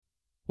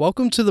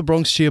Welcome to the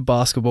Bronx Cheer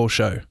Basketball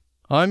Show.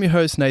 I'm your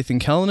host Nathan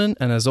Callanan,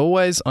 and as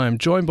always, I am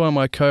joined by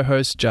my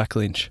co-host Jack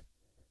Lynch.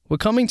 We're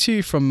coming to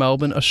you from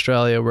Melbourne,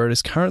 Australia, where it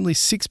is currently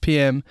 6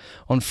 p.m.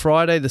 on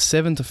Friday the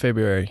 7th of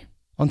February.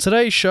 On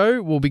today's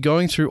show, we'll be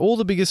going through all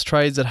the biggest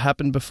trades that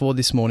happened before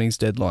this morning's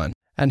deadline,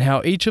 and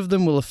how each of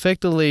them will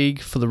affect the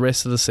league for the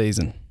rest of the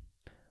season.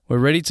 We're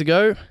ready to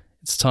go.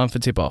 It's time for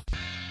tip-off.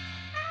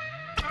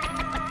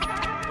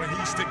 When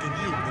he's sticking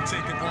you and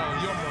taking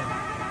all your money.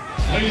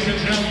 Ladies and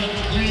gentlemen,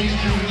 please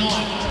do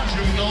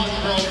not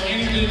throw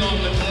anything on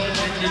the board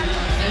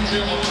into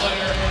a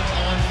player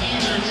on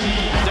either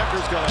team.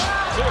 Decker's got a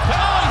clear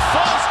path. He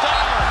falls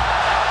down.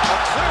 A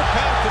clear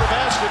path to the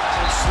basket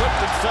and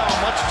slipped and fell,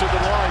 much to the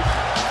delight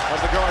of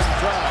the Garden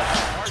crowd.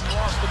 Harden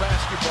lost the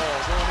basketball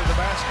going to the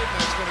basket,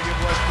 and it's going to give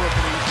Westbrook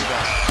an easy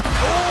back.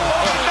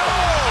 Oh, no!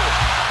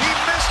 He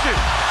missed it.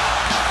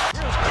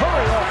 Here's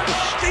Curry off the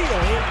steal.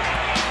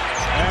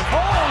 And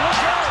oh,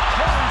 look out,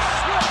 Curry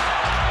slipped.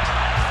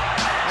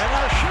 And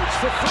now shoots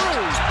for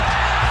three.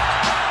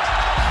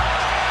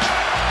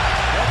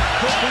 That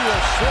could be a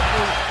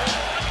slippery.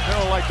 They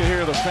don't like to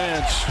hear the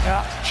fans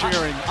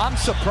cheering. I'm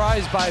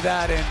surprised by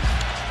that,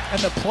 and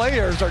the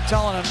players are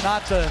telling him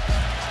not to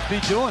be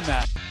doing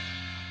that.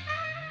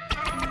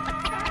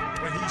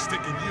 When he's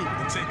sticking you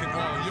and taking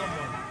all your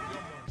money.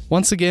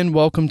 Once again,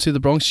 welcome to the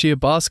Bronx Cheer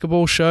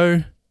Basketball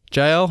Show.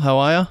 JL, how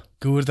are you?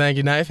 Good, thank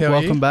you, Nath. How are you?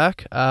 Welcome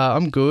back.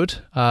 I'm good.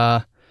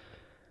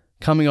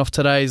 Coming off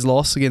today's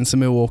loss against the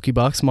Milwaukee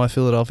Bucks, my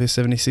Philadelphia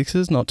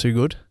 76ers, not too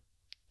good.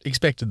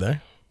 Expected, though.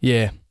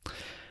 Yeah.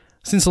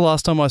 Since the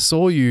last time I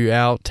saw you,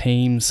 our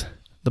teams,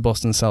 the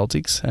Boston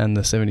Celtics and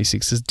the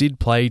 76ers, did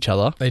play each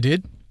other. They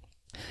did?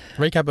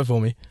 Recap it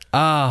for me.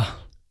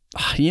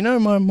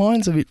 My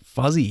mind's a bit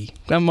fuzzy.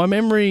 And my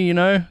memory,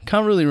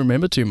 can't really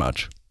remember too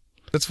much.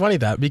 It's funny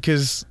that,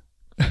 because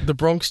the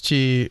Bronx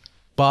Cheer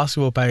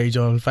basketball page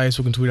on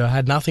Facebook and Twitter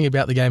had nothing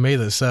about the game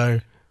either,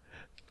 so...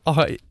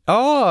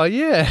 Oh,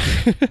 yeah.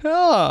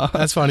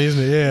 That's funny,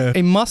 isn't it? Yeah.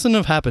 It mustn't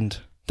have happened.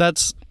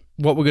 That's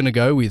what we're going to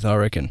go with, I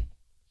reckon.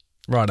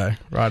 Righto.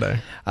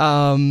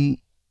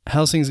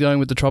 How's things going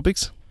with the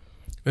Tropics?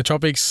 The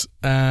Tropics,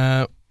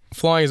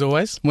 flying as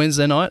always.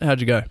 Wednesday night, how'd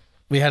you go?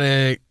 We had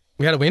a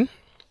win.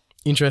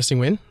 Interesting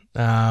win.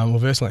 We're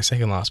versing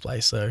second last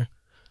place, and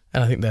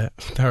I think they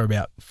were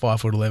about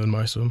 5'11",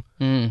 most of them.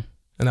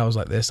 And that was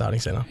their starting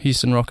centre.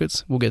 Houston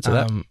Rockets, we'll get to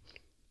that.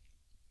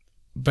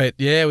 But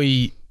yeah,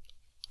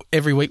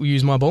 every week we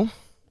use my ball.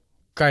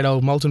 Great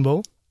old molten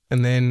ball.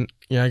 And then,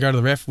 go to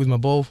the ref with my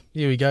ball.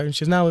 Here we go. And she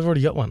says, no, we've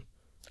already got one.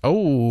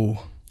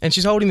 Oh. And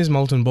she's holding this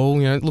molten ball.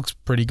 It looks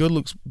pretty good,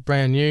 looks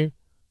brand new,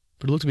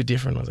 but it looks a bit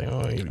different. I was like,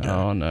 oh, here we go.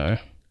 Oh, no.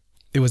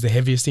 It was the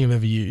heaviest thing I've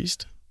ever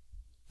used.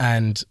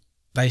 And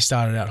they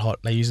started out hot.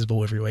 They use this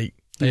ball every week.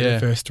 They hit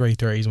the first 3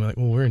 threes, and we're like,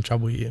 well, we're in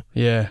trouble here.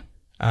 Yeah.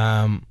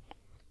 I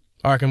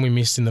reckon we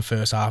missed in the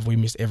first half. We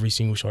missed every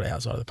single shot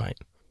outside of the paint.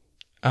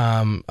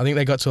 I think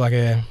they got to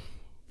a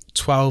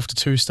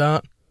 12-2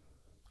 start.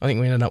 I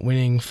think we ended up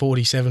winning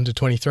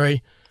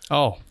 47-23.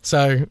 Oh.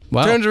 So,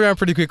 wow. Turned around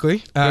pretty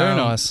quickly. Very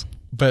nice.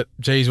 But,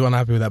 geez, we weren't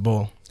happy with that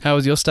ball. How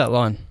was your stat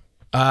line?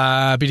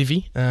 A bit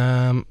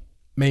iffy.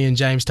 Me and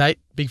James Tate,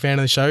 big fan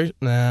of the show.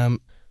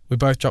 We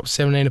both dropped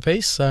 17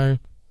 apiece, so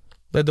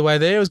led the way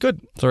there. It was good.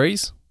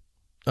 Threes?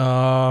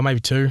 Maybe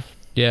 2.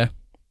 Yeah.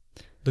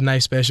 The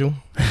Nave special.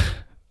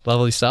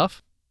 Lovely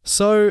stuff.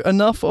 So,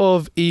 enough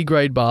of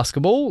E-grade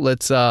basketball.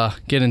 Let's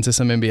get into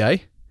some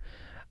NBA.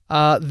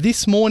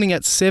 This morning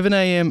at 7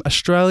 a.m.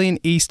 Australian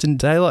Eastern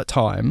Daylight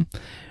Time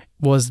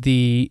was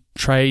the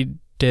trade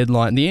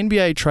deadline, the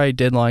NBA trade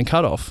deadline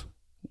cutoff,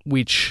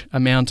 which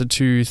amounted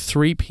to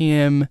 3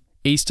 p.m.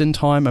 Eastern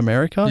Time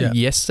America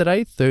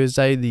yesterday,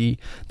 Thursday the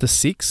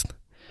 6th.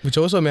 Which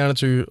also amounted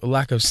to a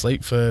lack of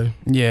sleep for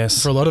a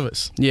lot of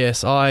us.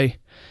 Yes, I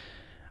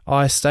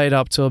stayed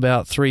up till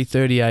about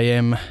 3:30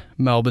 a.m.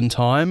 Melbourne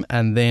time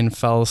and then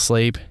fell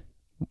asleep.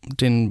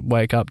 Didn't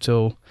wake up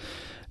till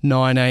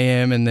 9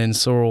 a.m. and then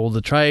saw all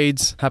the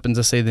trades. Happened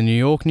to see the New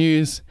York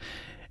news.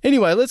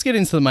 Anyway, let's get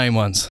into the main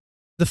ones.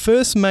 The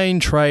first main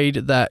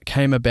trade that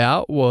came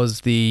about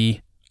was the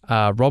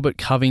Robert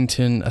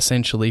Covington,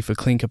 essentially, for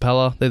Clint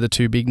Capela. They're the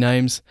two big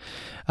names.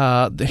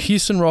 The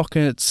Houston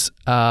Rockets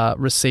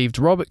received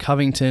Robert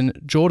Covington,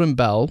 Jordan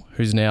Bell,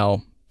 who's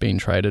now been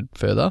traded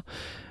further,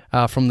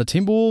 from the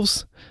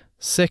Timberwolves,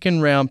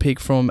 second round pick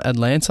from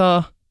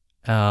Atlanta.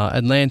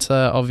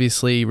 Atlanta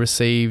obviously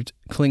received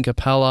Clint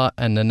Capela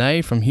and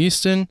Nene from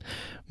Houston.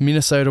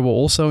 Minnesota were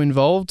also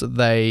involved.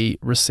 They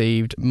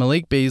received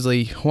Malik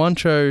Beasley,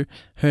 Juancho,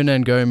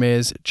 Hernan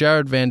Gomez,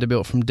 Jared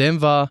Vanderbilt from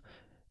Denver,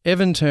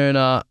 Evan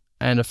Turner,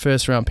 and a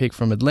first-round pick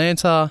from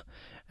Atlanta.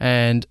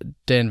 And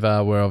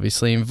Denver were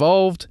obviously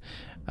involved.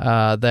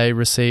 They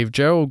received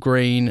Gerald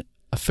Green,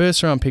 a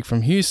first-round pick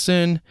from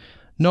Houston,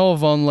 Noah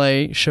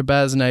Vonleh,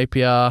 Shabazz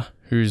Napier,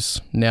 who's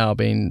now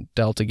been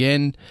dealt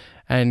again,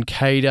 and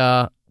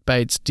Kader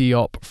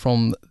Bates-Diop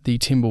from the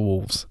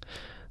Timberwolves.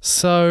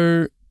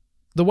 So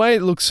the way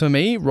it looks for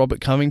me,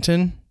 Robert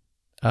Covington,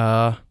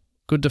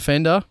 good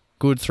defender,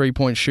 good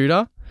three-point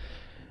shooter.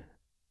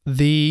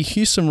 The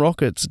Houston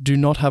Rockets do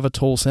not have a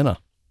tall center.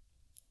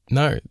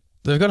 No,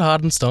 they've got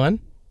Hardenstein,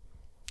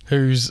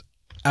 who's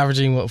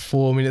averaging,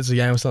 4 minutes a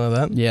game or something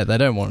like that? Yeah, they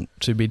don't want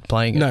to be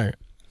playing it.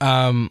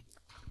 No.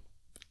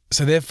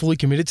 So they're fully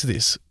committed to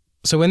this.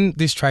 So when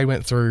this trade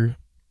went through,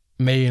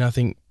 me and I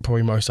think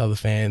probably most other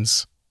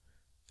fans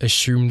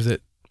assumed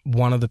that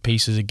one of the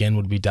pieces again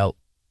would be dealt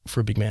for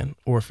a big man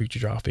or a future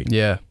draft pick.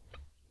 Yeah.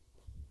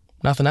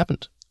 Nothing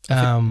happened.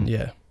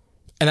 Yeah.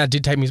 And that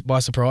did take me by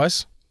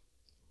surprise.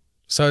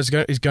 So it's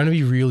going to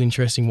be real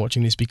interesting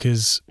watching this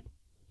because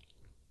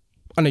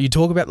I know you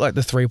talk about like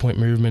the 3-point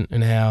movement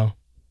and how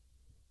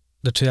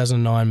the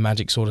 2009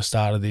 Magic sort of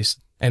started this,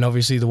 and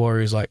obviously the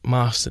Warriors like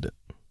mastered it,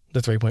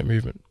 the 3-point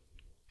movement.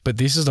 But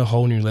this is a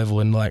whole new level,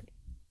 and like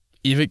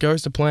if it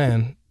goes to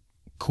plan,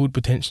 could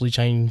potentially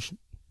change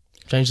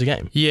the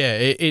game. Yeah,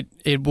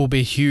 it will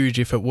be huge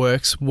if it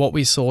works. What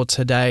we saw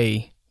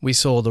today, we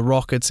saw the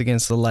Rockets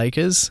against the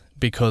Lakers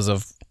because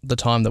of the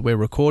time that we're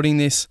recording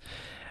this,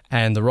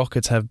 and the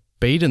Rockets have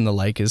beaten the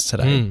Lakers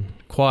today.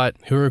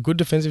 Who are a good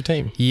defensive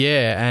team.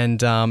 Yeah,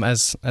 and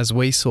as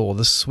we saw,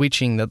 the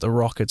switching that the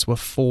Rockets were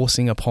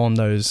forcing upon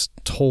those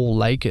tall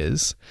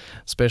Lakers,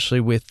 especially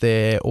with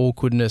their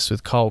awkwardness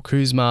with Kyle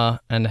Kuzma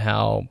and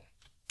how,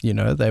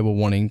 they were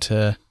wanting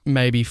to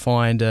maybe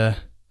find a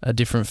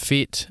different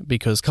fit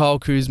because Kyle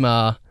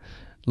Kuzma,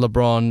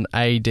 LeBron,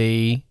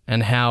 AD,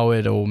 and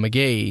Howard or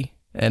McGee,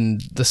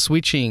 and the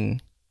switching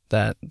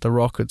that the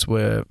Rockets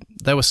were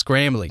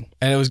scrambling.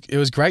 And it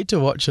was great to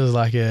watch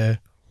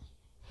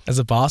as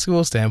a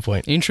basketball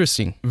standpoint.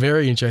 Interesting.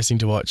 Very interesting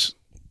to watch.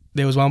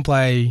 There was one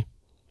play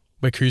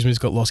where Kuzma's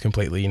got lost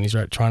completely and he's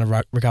trying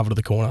to recover to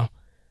the corner.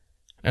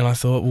 And I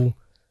thought,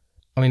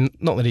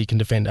 not that he can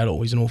defend at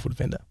all. He's an awful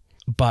defender.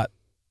 But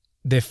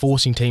they're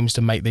forcing teams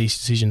to make these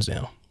decisions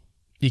now.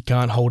 You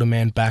can't hold a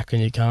man back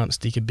and you can't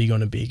stick a big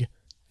on a big.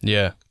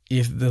 Yeah.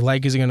 If the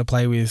Lakers are going to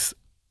play with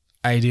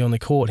AD on the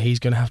court, he's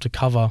going to have to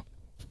cover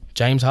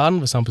James Harden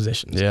for some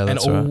possessions. Yeah,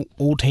 that's and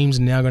all teams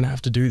are now going to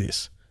have to do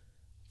this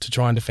to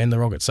try and defend the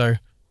Rockets. So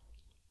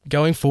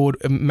going forward,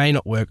 it may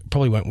not work.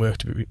 Probably won't work,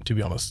 to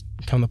be honest.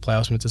 Come the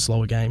playoffs when it's a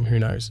slower game, who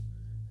knows?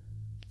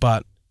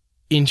 But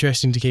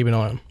interesting to keep an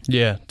eye on.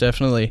 Yeah,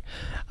 definitely.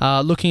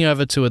 Looking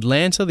over to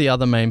Atlanta, the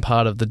other main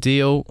part of the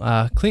deal,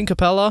 Clint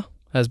Capela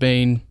has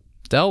been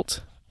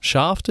dealt,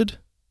 shafted,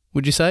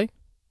 would you say?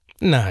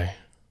 No.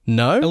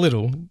 No? A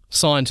little.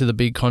 Signed to the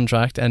big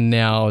contract, and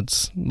now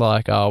it's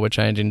like, we're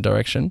changing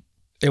direction.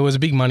 It was a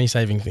big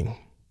money-saving thing.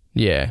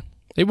 Yeah,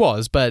 it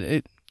was, but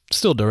it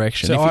still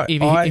direction. So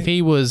if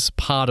he was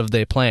part of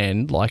their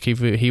plan, like if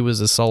he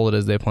was as solid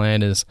as their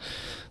plan as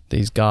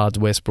these guards,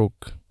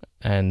 Westbrook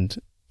and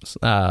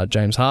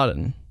James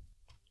Harden.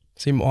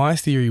 See, my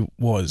theory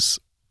was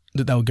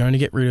that they were going to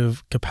get rid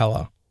of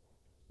Capela,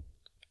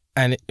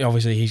 and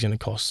obviously he's going to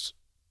cost,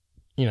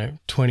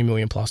 $20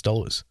 million plus.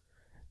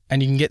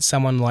 And you can get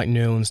someone like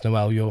Nerlens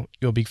Noel,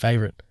 your big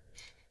favourite,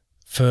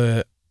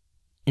 for,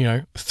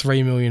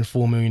 $3 million,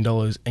 $4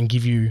 million and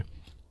give you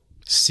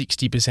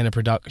 60% of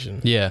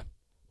production. Yeah.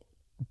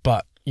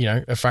 But,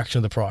 a fraction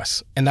of the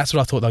price. And that's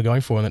what I thought they were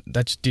going for, and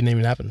that just didn't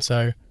even happen.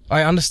 So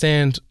I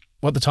understand,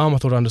 at the time I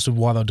thought I understood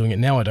why they were doing it.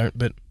 Now I don't,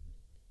 but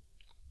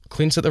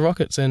Clint's at the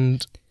Rockets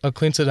and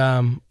Clint's at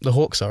the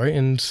Hawks,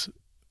 and it's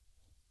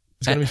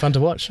going to be fun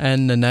to watch.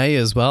 And Nene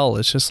as well.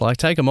 It's just like,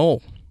 take them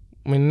all.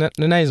 I mean,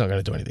 Nene's not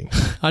going to do anything.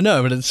 I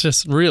know, but it's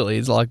just really,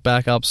 it's like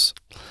backups,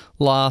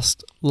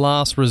 last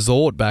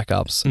resort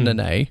backups,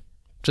 Nene.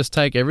 Just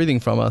take everything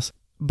from us.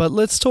 But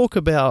let's talk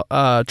about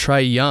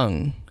Trae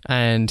Young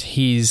and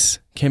his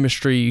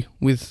chemistry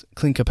with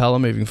Clint Capela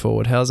moving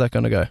forward. How's that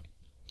going to go?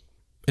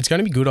 It's going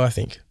to be good, I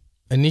think.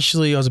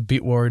 Initially, I was a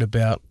bit worried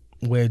about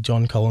where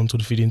John Collins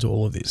would fit into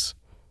all of this.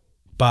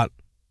 But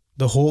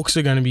the Hawks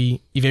are going to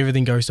be, if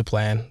everything goes to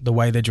plan, the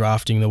way they're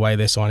drafting, the way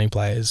they're signing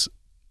players,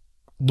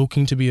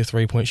 looking to be a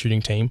 3-point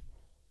shooting team.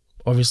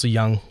 Obviously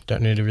Young,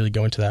 don't need to really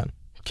go into that.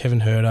 Kevin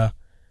Huerter,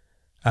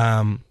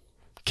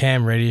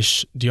 Cam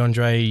Reddish,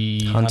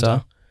 DeAndre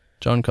Hunter.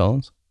 John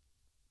Collins.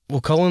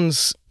 Well,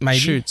 Collins maybe.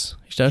 Shoots.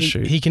 He does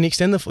shoot. He can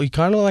extend he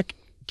kind of like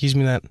gives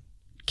me that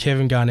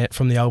Kevin Garnett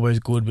from the elbow is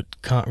good,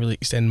 but can't really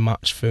extend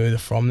much further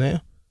from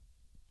there.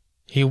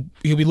 He'll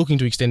be looking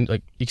to extend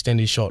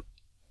his shot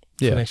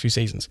for the next few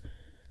seasons.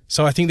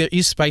 So I think there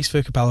is space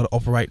for Capela to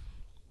operate,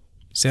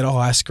 set a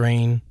high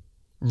screen,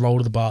 roll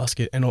to the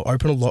basket, and it'll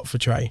open a lot for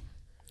Trae.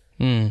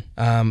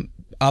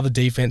 Other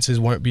defenses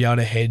won't be able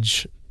to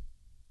hedge,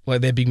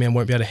 like their big man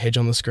won't be able to hedge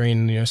on the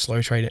screen and slow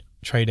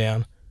Trae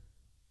down.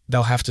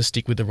 They'll have to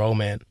stick with the roll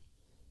man.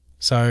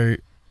 So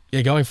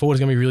yeah, going forward is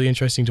going to be really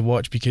interesting to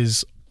watch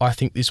because I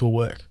think this will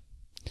work.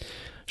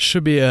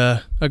 Should be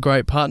a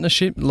great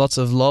partnership. Lots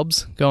of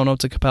lobs going up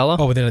to Capela.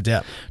 Oh, without a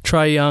doubt.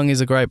 Trae Young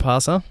is a great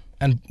passer.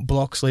 And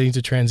blocks leading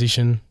to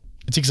transition.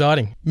 It's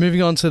exciting.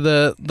 Moving on to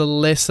the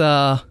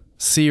lesser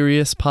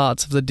serious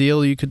parts of the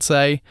deal, you could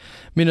say.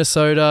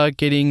 Minnesota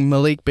getting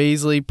Malik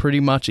Beasley pretty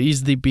much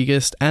is the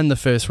biggest and the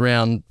first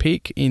round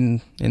pick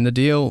in the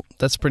deal.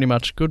 That's pretty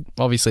much good.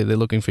 Obviously, they're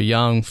looking for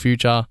young,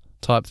 future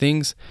type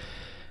things.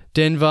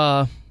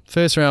 Denver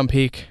first round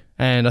pick,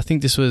 and I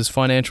think this was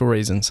financial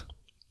reasons.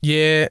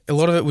 Yeah, a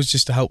lot of it was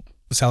just to help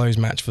the salaries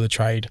match for the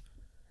trade.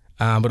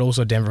 But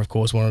also Denver, of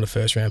course, wanted a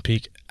first round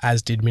pick,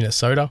 as did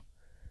Minnesota.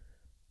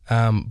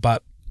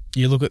 But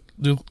you look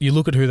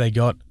at who they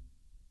got.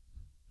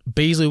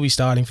 Beasley will be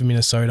starting for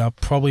Minnesota,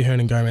 probably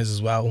Hernan Gomez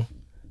as well.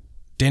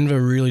 Denver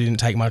really didn't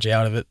take much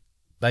out of it.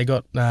 They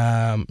got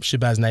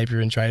Shabazz Napier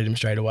and traded him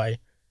straight away.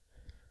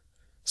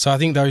 So I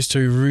think those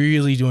two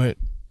really weren't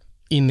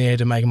in there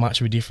to make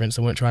much of a difference.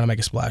 They weren't trying to make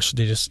a splash.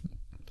 They're just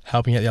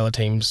helping out the other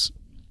teams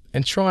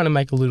and trying to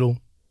make a little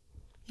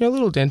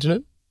dent in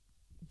it.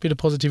 Bit of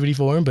positivity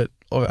for him, but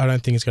I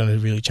don't think it's going to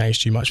really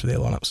change too much for their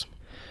lineups.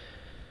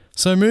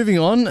 So moving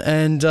on,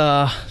 and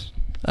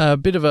a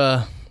bit of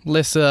a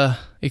lesser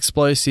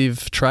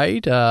explosive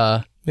trade.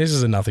 This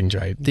is a nothing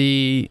trade.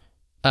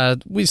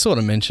 We sort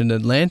of mentioned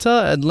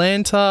Atlanta.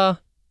 Atlanta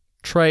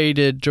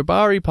traded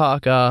Jabari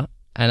Parker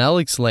and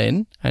Alex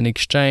Len, and in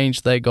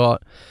exchange they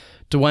got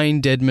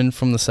Dwayne Dedmond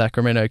from the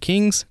Sacramento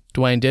Kings.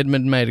 Dwayne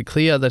Dedmond made it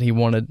clear that he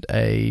wanted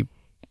a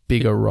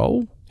bigger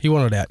role. He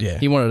wanted out, yeah.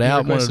 He wanted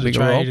out, wanted a bigger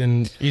role.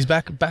 And he's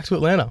back to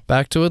Atlanta.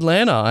 Back to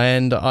Atlanta.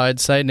 And I'd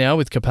say now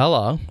with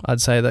Capela,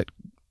 I'd say that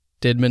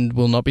Dedmond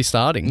will not be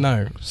starting.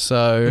 No.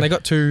 So and they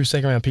got 2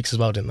 second-round picks as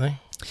well, didn't they?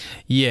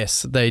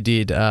 Yes, they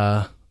did.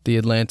 The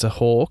Atlanta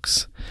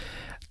Hawks.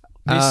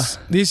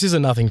 This is a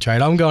nothing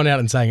trade. I'm going out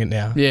and saying it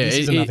now. Yeah,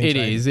 this it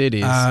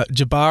is.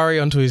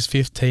 Jabari onto his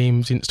 5th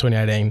team since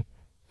 2018.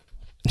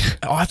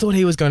 I thought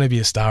he was going to be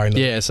a star in the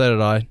Yeah, so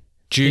did I.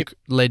 Duke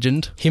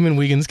legend. Him and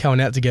Wiggins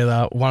coming out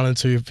together, 1 and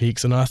 2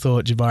 picks, and I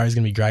thought Jabari's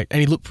going to be great. And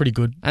he looked pretty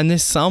good. And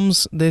there's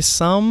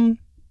some,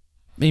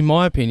 in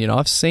my opinion,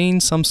 I've seen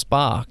some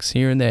sparks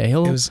here and there. It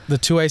was the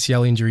 2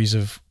 ACL injuries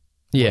of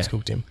what's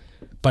cooked him.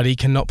 But he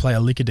cannot play a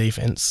lick of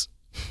defense.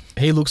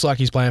 He looks like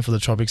he's playing for the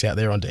Tropics out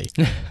there on D.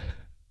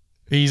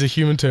 He's a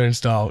human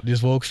turnstile.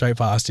 Just walk straight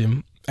past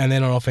him. And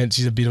then on offense,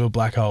 he's a bit of a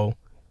black hole.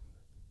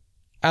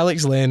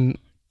 Alex Len,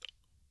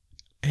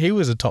 he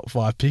was a top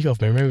 5 pick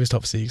off memory. He was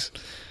top 6.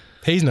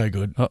 He's no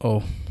good.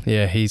 Uh-oh.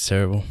 Yeah, he's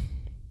terrible.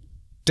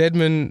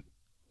 Dedmond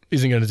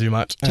isn't going to do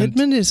much.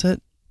 Dedmond is a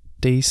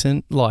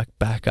decent,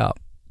 backup.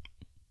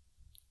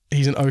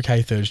 He's an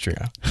okay third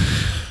stringer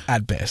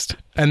at best.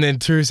 And then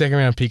 2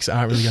 second-round picks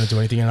aren't really going to do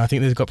anything, and I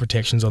think they've got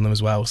protections on them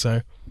as well.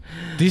 So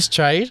this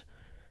trade,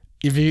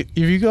 if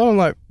you go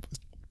on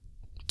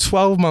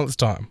 12 months'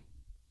 time,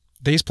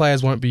 these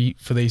players won't be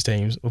for these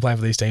teams or playing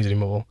for these teams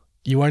anymore.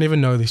 You won't even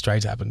know this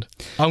trade's happened.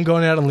 I'm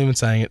going out on a limb and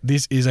saying it.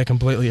 This is a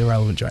completely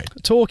irrelevant trade.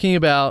 Talking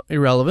about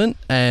irrelevant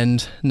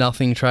and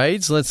nothing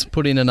trades, let's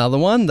put in another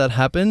one that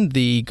happened.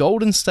 The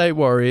Golden State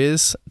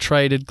Warriors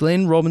traded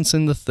Glenn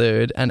Robinson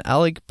III and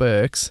Alec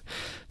Burks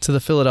to the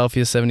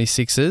Philadelphia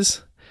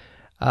 76ers.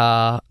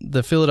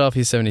 The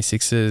Philadelphia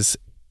 76ers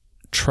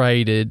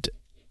traded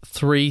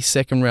 3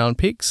 second-round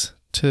picks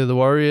to the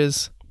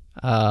Warriors.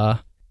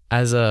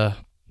 As a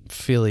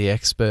Philly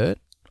expert,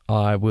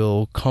 I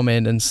will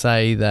comment and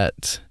say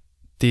that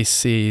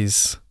this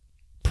is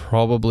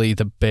probably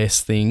the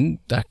best thing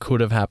that could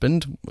have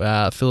happened.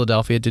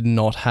 Philadelphia did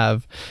not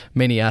have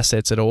many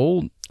assets at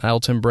all.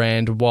 Elton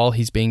Brand, while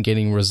he's been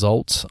getting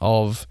results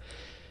of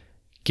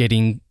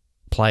getting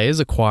players,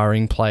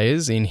 acquiring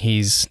players in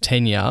his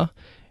tenure,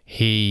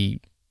 he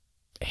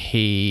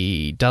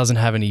doesn't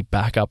have any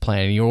backup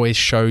plan. He always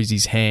shows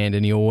his hand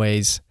and he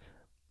always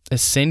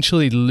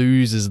essentially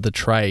loses the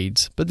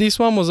trades. But this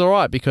one was all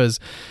right because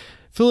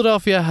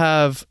Philadelphia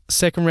have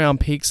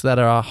second-round picks that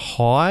are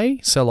high,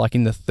 so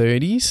in the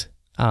 30s,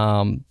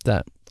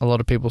 that a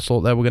lot of people thought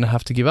they were going to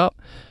have to give up.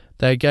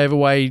 They gave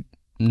away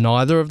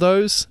neither of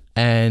those,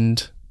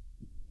 and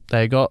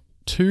they got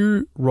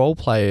 2 role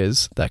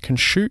players that can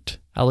shoot.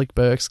 Alec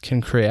Burks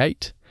can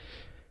create.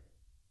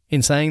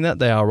 In saying that,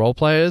 they are role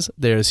players.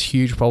 There's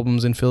huge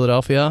problems in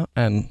Philadelphia,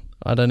 and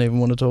I don't even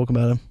want to talk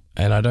about them.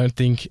 And I don't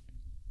think,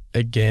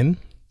 again,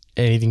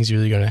 anything's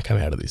really going to come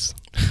out of this.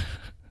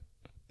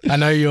 I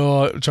know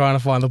you're trying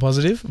to find the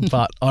positive,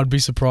 but I'd be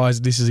surprised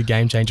if this is a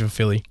game changer for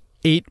Philly.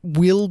 It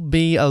will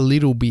be a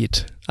little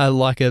bit,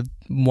 like a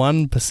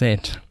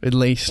 1% at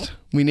least.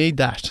 We need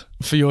that.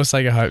 For your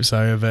sake, I hope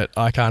so, but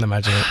I can't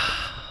imagine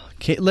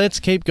it. Let's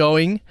keep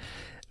going.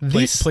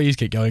 Please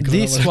keep going.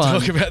 This one,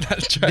 talk about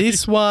that trade.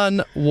 This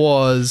one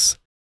was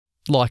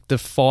the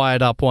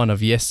fired up one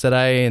of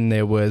yesterday, and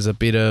there was a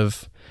bit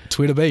of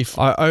Twitter beef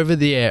over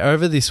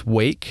this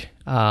week.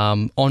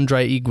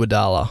 Andre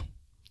Iguodala.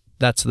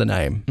 That's the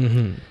name.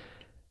 Mm-hmm.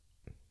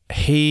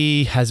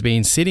 He has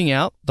been sitting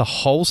out the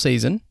whole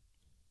season,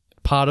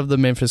 part of the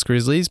Memphis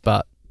Grizzlies,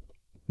 but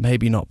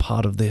maybe not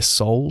part of their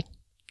soul.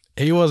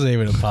 He wasn't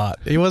even a part.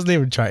 He wasn't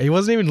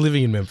even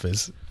living in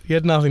Memphis. He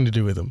had nothing to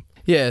do with them.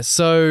 Yeah,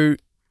 so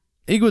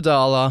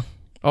Iguodala,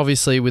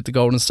 obviously with the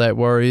Golden State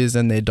Warriors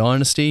and their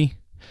dynasty,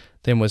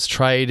 then was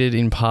traded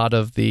in part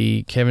of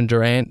the Kevin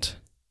Durant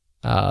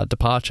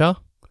departure.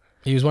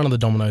 He was one of the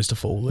dominoes to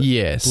fall. That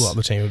Yes. blew up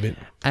the team a bit.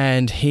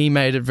 And he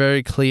made it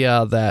very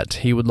clear that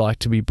he would like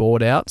to be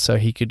bought out so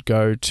he could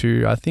go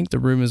to, I think the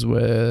rumours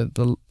were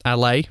the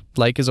LA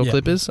Lakers or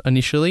Clippers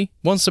initially.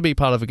 Wants to be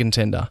part of a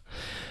contender.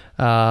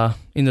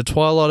 In the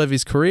twilight of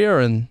his career,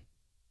 and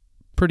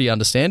pretty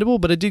understandable,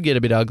 but it did get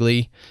a bit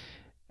ugly.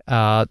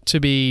 To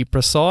be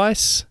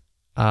precise,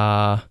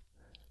 who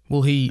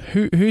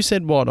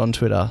said what on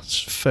Twitter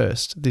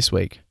first this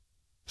week?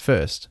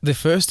 The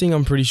first thing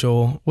I'm pretty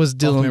sure was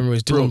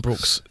Dylan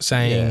Brooks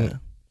saying,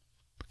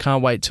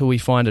 can't wait till we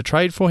find a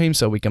trade for him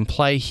so we can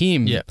play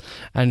him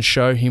and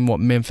show him what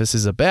Memphis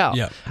is about.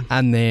 Yeah.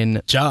 And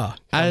then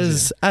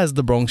as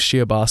the Bronx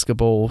Cheer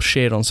Basketball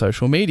shared on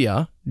social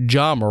media,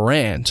 Ja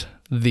Morant,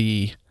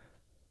 the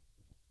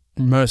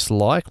most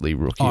likely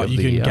rookie of the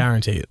year. You can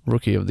guarantee it.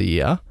 Rookie of the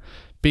year.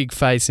 Big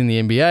face in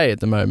the NBA at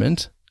the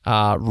moment.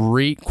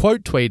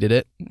 Quote tweeted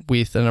it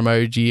with an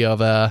emoji of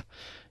a,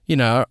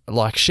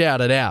 like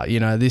shout it out,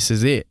 this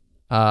is it.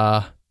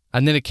 And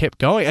then it kept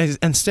going.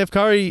 And Steph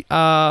Curry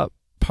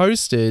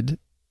posted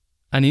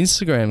an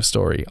Instagram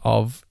story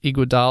of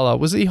Iguodala.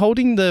 Was he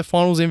holding the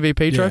Finals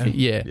MVP trophy?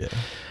 Yeah.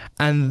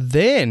 And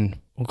then,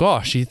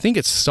 you think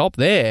it's stopped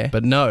there,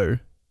 but no.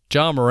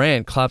 Ja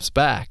Morant claps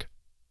back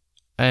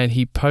and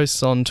he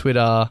posts on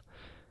Twitter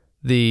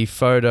the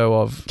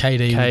photo of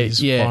KD with his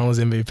Finals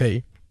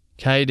MVP.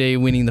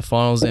 KD winning the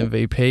Finals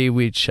MVP,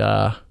 which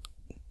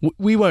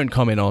we won't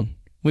comment on.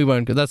 We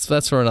won't.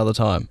 That's for another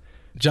time.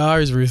 Ja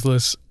is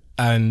ruthless,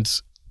 and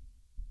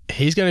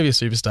he's going to be a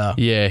superstar.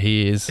 Yeah,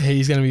 he is.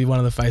 He's going to be one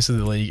of the faces of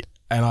the league,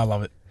 and I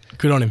love it.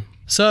 Good on him.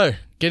 So,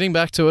 getting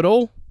back to it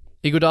all,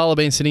 Iguodala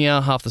been sitting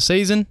out half the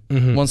season,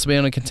 wants to be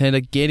on a contender,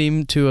 get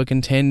him to a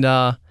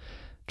contender.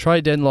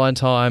 Trade deadline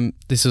time,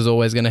 this is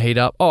always going to heat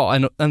up. Oh,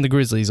 and the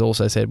Grizzlies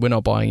also said, we're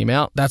not buying him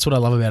out. That's what I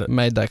love about it.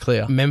 Made that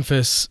clear.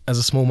 Memphis, as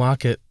a small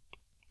market,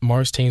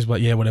 most teams were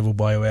like, whatever, we'll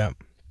buy you out.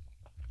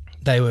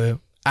 They were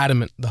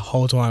adamant the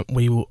whole time,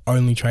 we will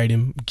only trade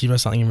him, give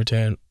us something in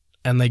return,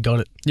 and they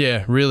got it.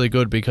 Yeah, really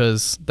good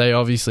because they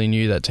obviously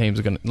knew that teams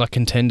were going to,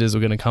 contenders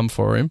were going to come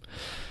for him.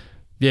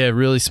 Yeah,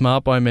 really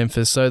smart by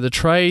Memphis. So the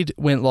trade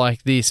went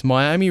like this.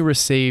 Miami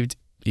received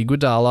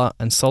Iguodala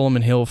and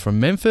Solomon Hill from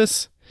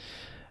Memphis,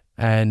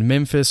 and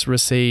Memphis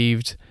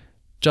received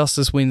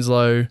Justice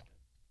Winslow,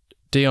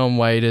 Dion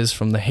Waiters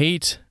from the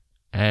Heat,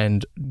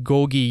 and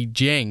Gorgie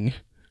Dieng,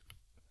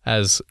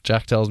 as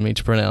Jack tells me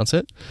to pronounce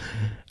it,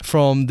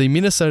 from the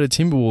Minnesota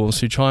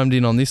Timberwolves, who chimed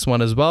in on this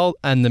one as well.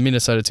 And the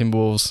Minnesota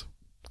Timberwolves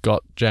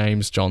got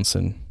James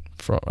Johnson,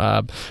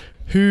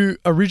 who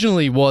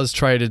originally was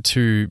traded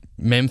to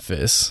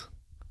Memphis,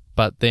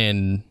 but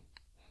then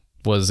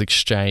was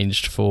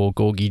exchanged for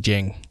Gorgie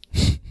Dieng.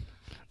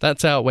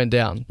 That's how it went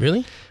down.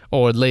 Really?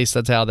 Or at least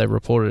that's how they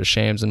reported it,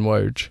 Shams and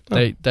Woj.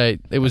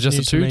 It was just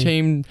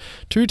a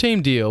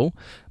two-team deal.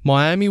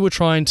 Miami were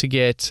trying to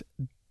get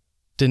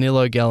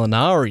Danilo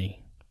Gallinari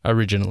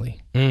originally.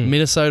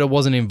 Minnesota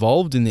wasn't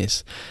involved in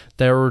this.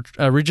 They were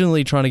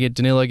originally trying to get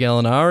Danilo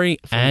Gallinari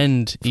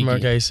and from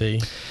Iggy.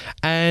 OKC.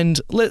 And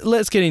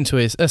let's get into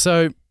it.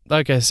 So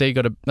OKC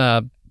got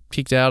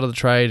kicked out of the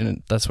trade,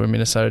 and that's where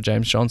Minnesota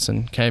James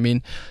Johnson came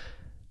in.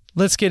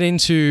 Let's get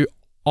into,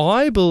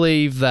 I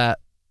believe that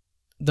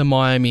the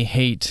Miami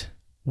Heat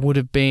would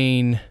have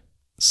been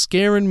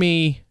scaring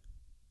me,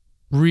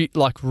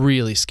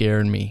 really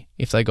scaring me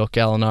if they got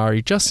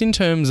Gallinari, just in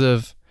terms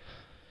of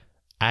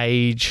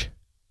age,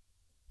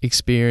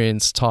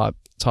 experience type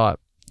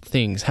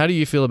things. How do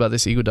you feel about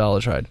this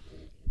Iguodala trade?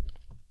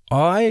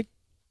 I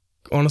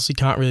honestly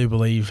can't really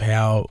believe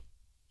how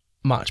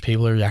much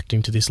people are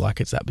reacting to this like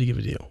it's that big of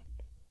a deal.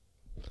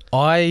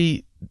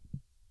 I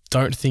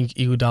don't think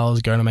Iguodala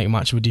is going to make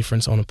much of a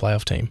difference on a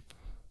playoff team.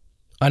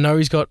 I know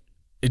he's got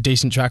a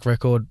decent track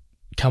record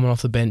coming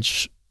off the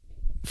bench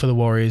for the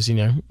Warriors,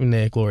 in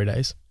their glory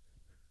days.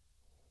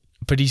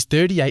 But he's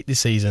 38 this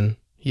season.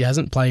 He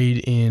hasn't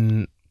played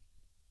in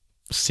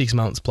 6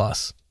 months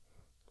plus.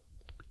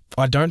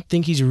 I don't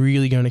think he's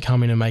really going to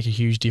come in and make a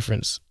huge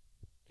difference.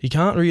 He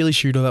can't really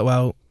shoot all that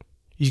well.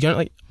 He's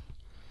going to,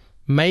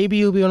 maybe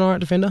he'll be an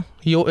alright defender.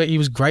 He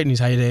was great in his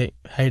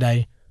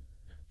heyday.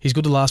 He's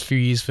good the last few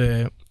years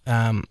for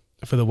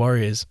the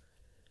Warriors.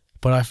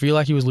 But I feel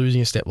like he was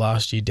losing a step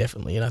last year,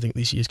 definitely, and I think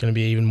this year's going to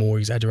be even more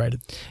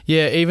exaggerated.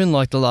 Yeah, even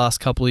the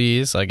last couple of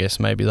years, I guess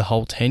maybe the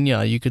whole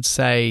tenure, you could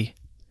say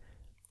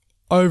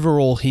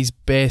overall his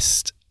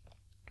best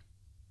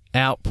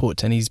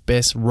output and his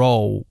best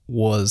role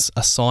was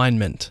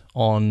assignment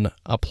on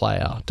a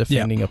player,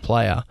 defending a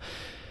player.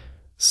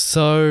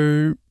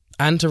 So...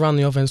 And to run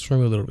the offense for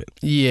him a little bit.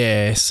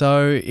 Yeah,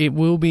 so it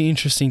will be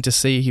interesting to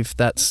see if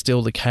that's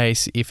still the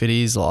case, if it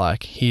is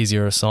here's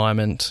your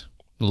assignment,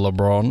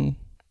 LeBron...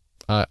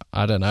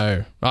 I don't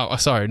know. Oh,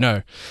 sorry,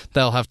 no.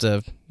 They'll have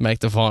to make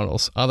the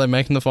finals. Are they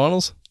making the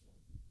finals?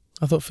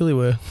 I thought Philly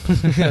were.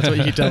 That's what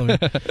you keep telling me.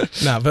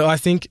 No, but I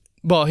think...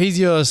 Well, here's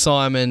your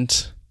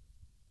assignment.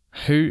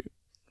 Who?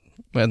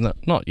 Well,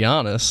 not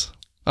Giannis.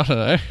 I don't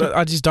know. But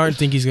I just don't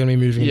think he's going to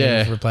be moving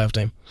for a playoff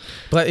team.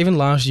 But even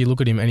last year, look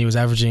at him, and he was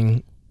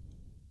averaging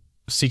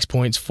 6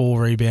 points,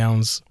 4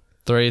 rebounds,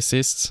 3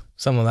 assists.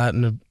 something like that,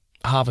 and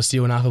half a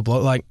steal and half a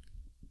block. Like,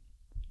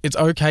 it's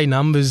okay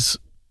numbers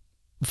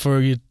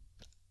for your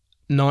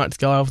ninth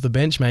guy off the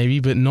bench, maybe,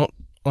 but not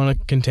on a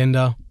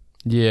contender.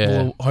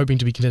 Yeah. Or hoping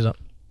to be contender.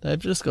 They've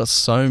just got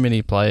so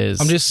many players,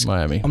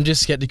 Miami. I'm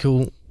just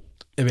skeptical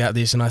about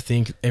this, and I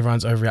think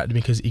everyone's overreacting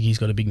because Iggy's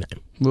got a big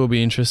name. Will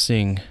be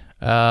interesting.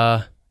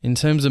 In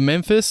terms of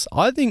Memphis,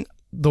 I think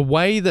the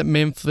way that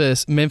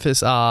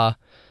Memphis are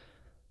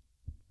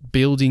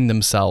building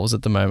themselves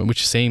at the moment,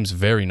 which seems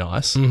very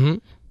nice,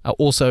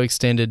 also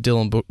extended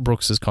Dylan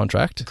Brooks'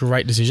 contract.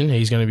 Great decision.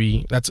 He's going to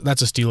be...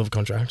 That's a steal of a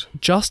contract.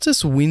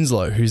 Justice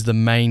Winslow, who's the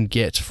main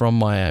get from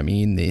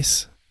Miami in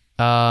this,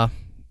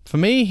 for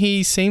me,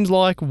 he seems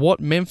like what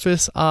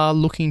Memphis are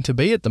looking to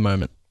be at the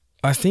moment.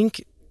 I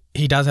think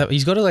he does have...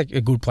 He's got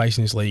a good place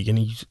in this league, and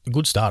he's a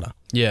good starter.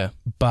 Yeah.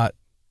 But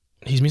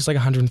he's missed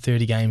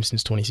 130 games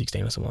since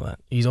 2016 or something like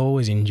that. He's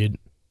always injured,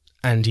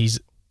 and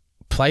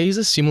plays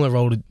a similar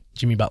role to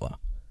Jimmy Butler.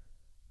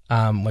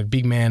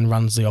 Big man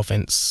runs the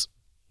offense,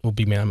 or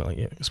big man,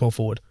 small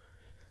forward,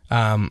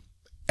 and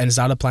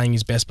started playing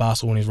his best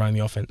basketball when he's running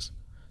the offense.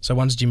 So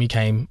once Jimmy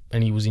came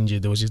and he was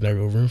injured, there was just no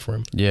real room for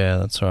him. Yeah,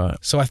 that's right.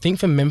 So I think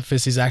for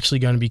Memphis is actually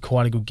going to be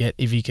quite a good get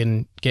if he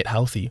can get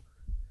healthy,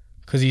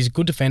 because he's a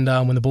good defender,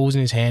 and when the ball's in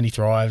his hand, he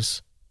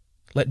thrives.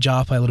 Let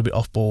Ja play a little bit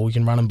off ball. You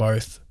can run them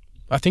both.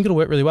 I think it'll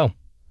work really well.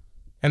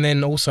 And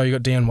then also you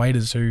got Dion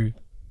Waiters, who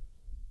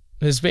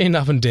has been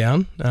up and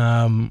down.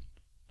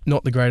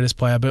 Not the greatest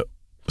player, but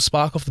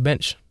spark off the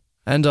bench.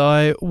 And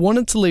I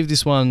wanted to leave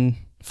this one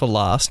for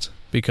last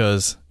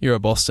because you're a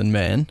Boston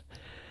man.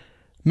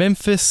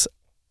 Memphis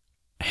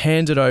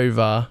handed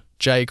over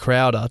Jay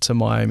Crowder to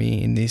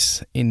Miami in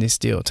this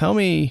deal. Tell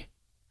me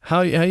how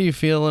you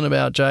feeling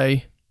about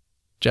Jay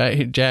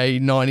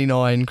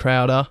 99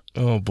 Crowder.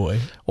 Oh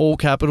boy. All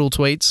capital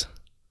tweets.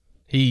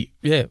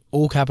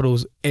 All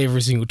capitals,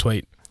 every single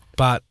tweet.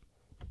 But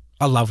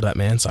I love that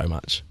man so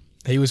much.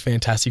 He was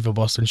fantastic for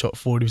Boston, shot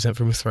 40%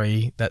 from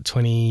 3 that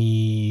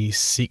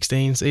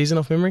 2016 season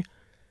off memory.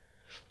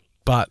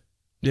 But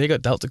he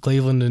got dealt to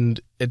Cleveland and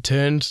it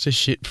turned to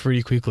shit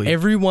pretty quickly.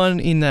 Everyone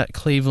in that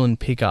Cleveland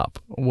pickup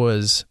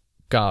was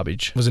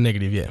garbage. Was a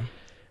negative, yeah.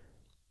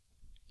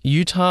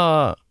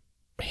 Utah,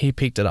 he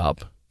picked it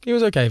up. He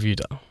was okay for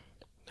Utah.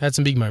 Had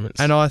some big moments.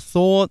 And I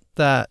thought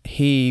that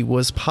he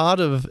was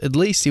part of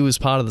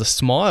the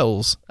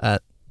smiles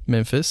at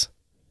Memphis.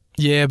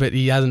 Yeah, but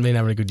he hasn't been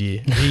having a good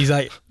year. He's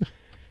at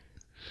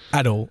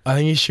all. I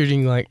think he's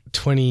shooting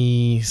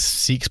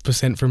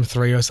 26% from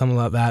 3 or something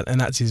like that,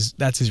 and that's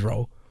his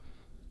role.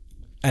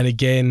 And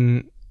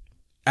again,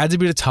 adds a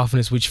bit of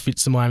toughness, which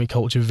fits the Miami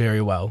culture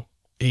very well.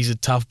 He's a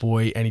tough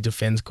boy, and he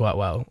defends quite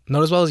well.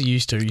 Not as well as he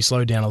used to. He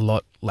slowed down a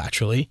lot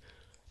laterally,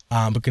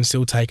 but can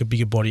still take a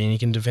bigger body, and he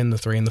can defend the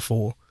 3 and the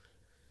 4.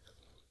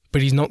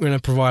 But he's not going to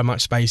provide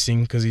much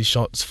spacing because his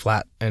shot's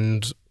flat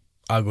and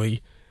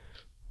ugly.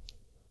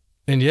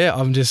 And yeah,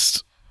 I'm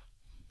just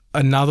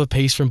another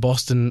piece from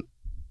Boston.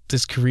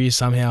 This career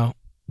somehow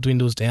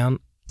dwindles down,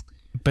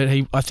 but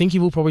I think he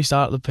will probably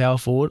start at the power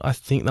forward. I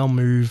think they'll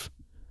move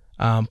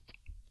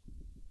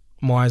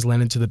Myers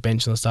Leonard to the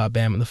bench and they'll start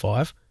Bam at the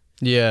 5.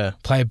 Yeah,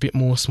 play a bit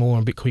more smaller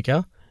and a bit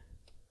quicker.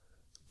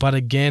 But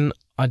again,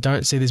 I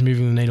don't see this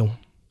moving the needle.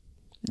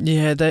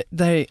 Yeah,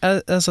 they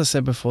as I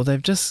said before,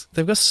 they've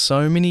got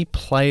so many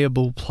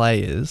playable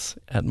players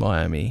at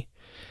Miami.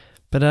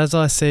 But as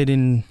I said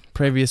in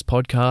previous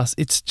podcasts,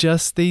 it's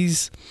just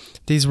these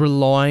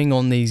relying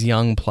on these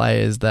young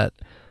players that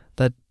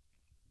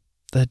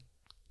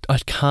I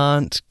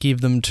can't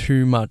give them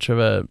too much of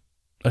a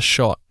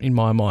shot in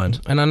my mind.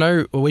 And I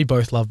know we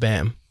both love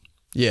Bam.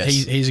 Yes.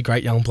 He's a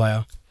great young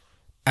player.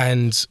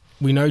 And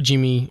we know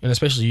Jimmy, and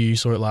especially you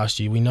saw it last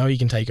year, we know he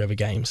can take over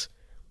games.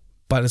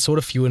 But it's sort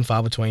of few and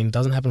far between. It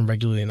doesn't happen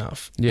regularly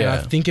enough. Yeah. And I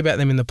think about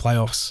them in the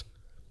playoffs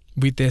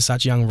with their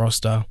such young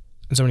roster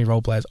and so many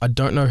role players. I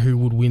don't know who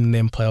would win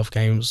them playoff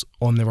games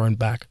on their own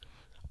back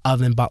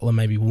other than Butler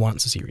maybe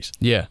once a series.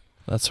 Yeah,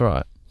 that's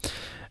right.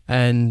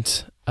 And,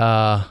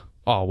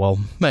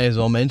 may as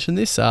well mention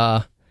this.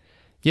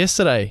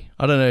 Yesterday,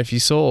 I don't know if you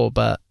saw,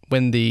 but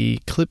when the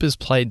Clippers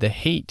played the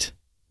Heat,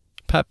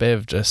 Pat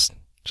Bev just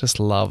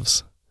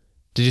loves.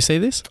 Did you see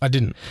this? I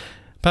didn't.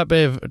 Pat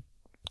Bev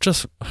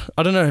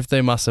I don't know if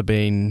there must have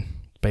been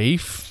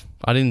beef.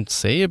 I didn't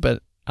see it,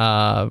 but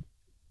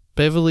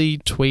Beverly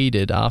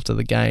tweeted after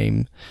the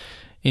game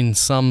in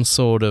some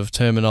sort of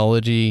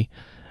terminology,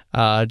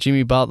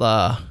 Jimmy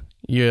Butler,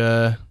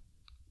 you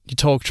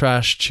talk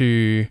trash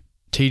to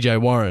TJ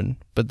Warren,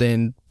 but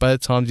then both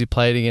times you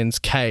played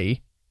against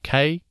K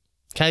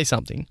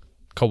something,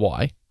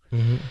 Kawhi,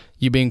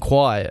 you've been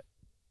quiet.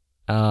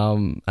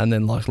 And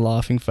then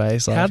laughing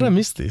face. How did I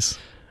miss this?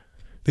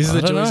 This is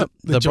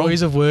the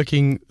joys of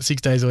working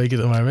 6 days a week at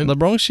the moment. The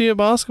Bronx Shear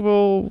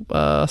Basketball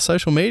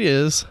social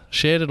medias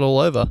shared it all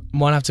over.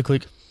 Might have to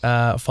click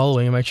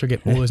following and make sure I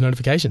get all those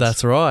notifications.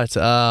 That's right.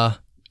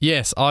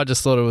 Yes, I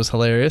just thought it was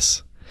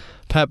hilarious.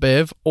 Pat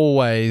Bev,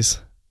 always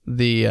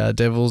the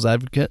devil's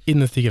advocate. In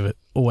the thick of it,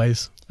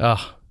 always.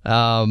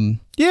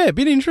 Yeah, a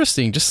bit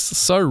interesting. Just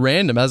so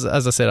random. As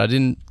I said, I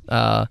didn't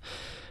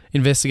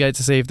investigate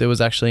to see if there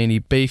was actually any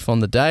beef on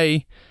the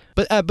day.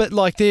 But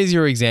like, there's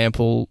your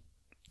example.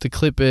 The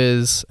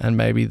Clippers and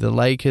maybe the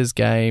Lakers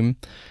game,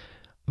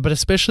 but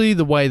especially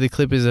the way the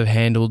Clippers have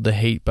handled the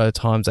Heat both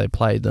times they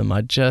played them.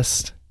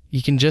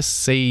 You can just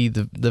see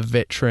the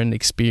veteran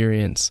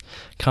experience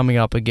coming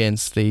up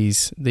against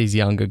these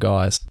younger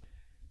guys.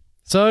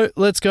 So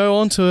let's go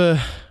on to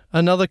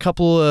another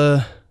couple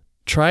of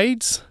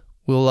trades.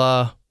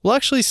 We'll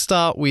actually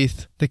start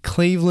with the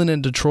Cleveland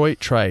and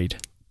Detroit trade.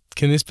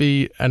 Can this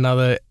be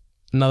another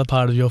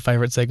part of your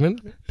favourite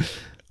segment?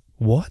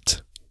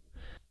 What?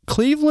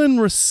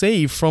 Cleveland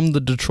received from the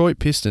Detroit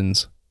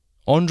Pistons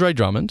Andre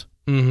Drummond.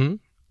 Mm-hmm.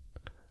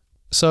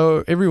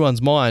 So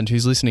everyone's mind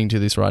who's listening to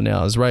this right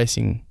now is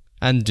racing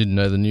and didn't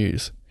know the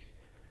news.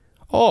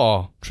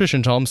 Oh, Trish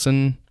and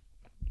Thompson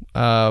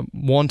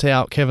want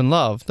out Kevin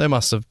Love. They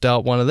must have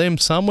dealt one of them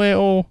somewhere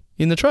or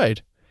in the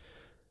trade.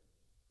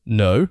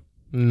 No,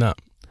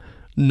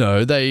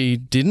 they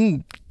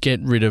didn't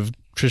get rid of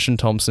Trish and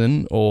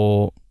Thompson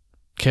or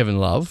Kevin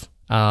Love.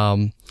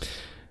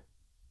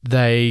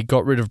 They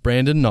got rid of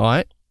Brandon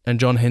Knight and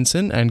John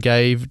Henson and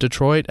gave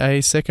Detroit a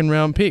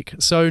second-round pick.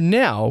 So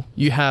now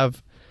you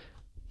have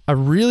a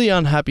really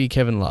unhappy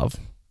Kevin Love,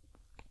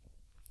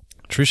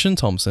 Tristan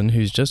Thompson,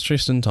 who's just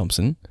Tristan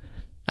Thompson,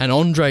 and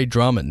Andre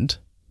Drummond,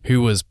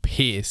 who was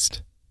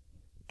pissed.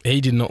 He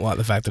did not like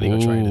the fact that he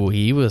got traded.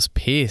 He was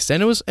pissed.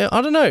 And it was,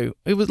 I don't know,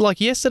 it was like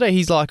yesterday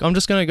he's like, I'm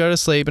just going to go to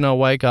sleep and I'll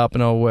wake up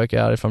and I'll work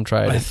out if I'm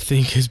traded. I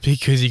think it's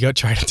because he got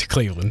traded to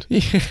Cleveland.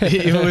 If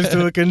it was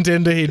to a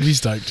contender, he'd be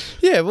stoked.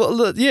 Yeah, well,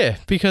 look, yeah,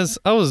 because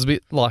I was a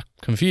bit like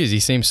confused. He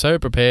seemed so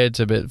prepared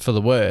for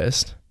the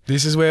worst.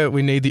 This is where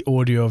we need the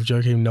audio of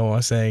Joakim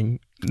Noah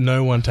saying,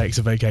 no one takes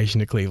a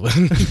vacation to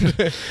Cleveland.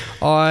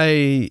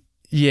 I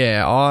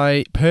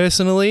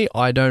personally,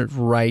 I don't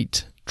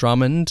rate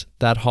Drummond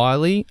that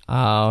highly.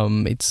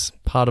 It's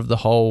part of the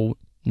whole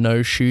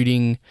no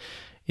shooting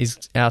is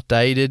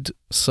outdated,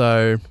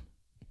 so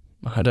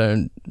I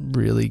don't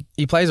really...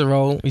 He plays a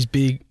role, he's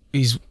big,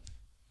 he's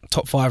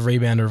top 5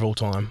 rebounder of all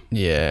time.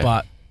 Yeah.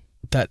 But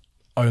that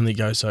only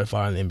goes so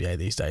far in the NBA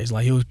these days.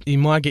 Like he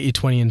might get you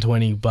 20 and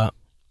 20, but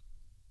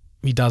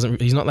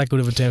he's not that good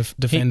of a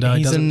defender.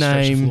 He doesn't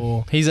stretch the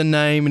floor. He's a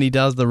name and he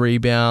does the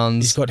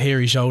rebounds. He's got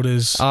hairy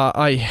shoulders.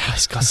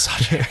 He's got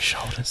such hairy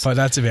shoulders. But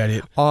that's about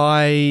it.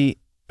 I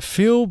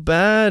feel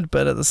bad,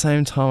 but at the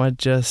same time,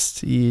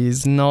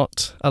 he's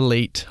not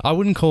elite. I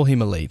wouldn't call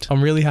him elite.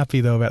 I'm really happy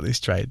though about this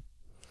trade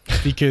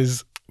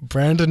because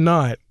Brandon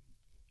Knight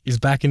is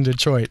back in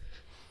Detroit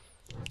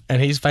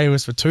and he's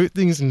famous for 2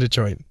 things in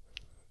Detroit.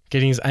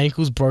 Getting his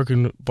ankles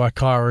broken by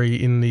Kyrie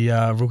in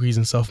the rookies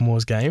and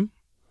sophomores game.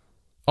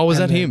 Oh, was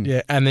that him?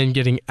 Yeah, and then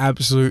getting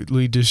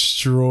absolutely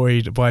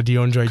destroyed by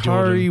DeAndre Jordan.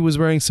 Kyrie was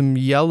wearing some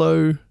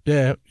yellow...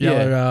 I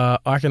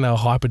reckon they were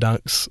hyper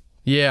dunks.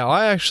 Yeah,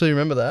 I actually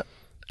remember that.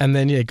 And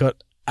then,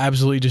 got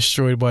absolutely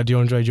destroyed by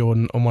DeAndre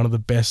Jordan on one of the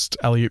best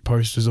alley-oop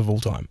posters of all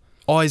time.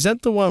 Oh, is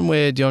that the one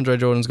where DeAndre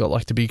Jordan's got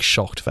like the big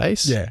shocked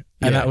face? Yeah,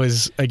 and that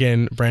was,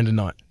 again, Brandon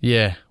Knight.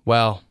 Yeah,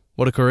 wow,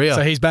 what a career.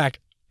 So he's back,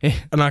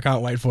 and I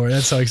can't wait for it.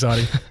 That's so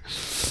exciting.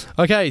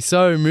 Okay,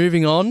 so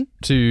moving on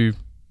to...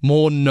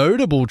 more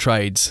notable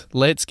trades.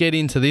 Let's get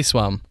into this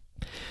one.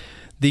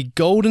 The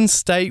Golden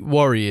State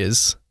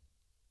Warriors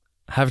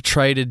have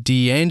traded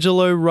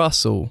D'Angelo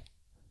Russell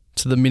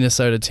to the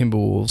Minnesota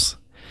Timberwolves.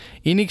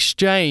 In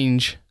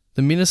exchange,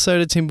 the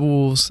Minnesota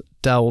Timberwolves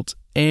dealt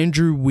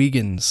Andrew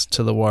Wiggins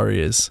to the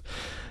Warriors.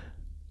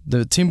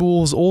 The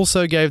Timberwolves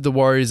also gave the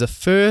Warriors a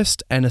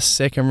first and a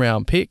second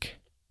round pick,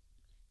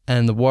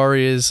 and the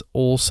Warriors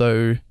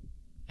also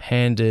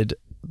handed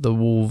the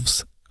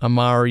Wolves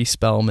Amari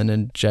Spellman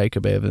and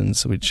Jacob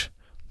Evans, which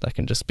that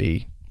can just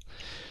be...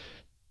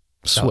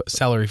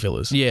 salary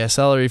fillers. Yeah,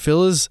 salary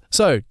fillers.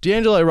 So,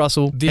 D'Angelo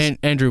Russell and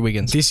Andrew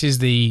Wiggins. This is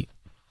the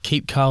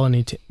keep Carl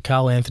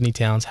Anthony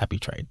Towns happy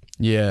trade.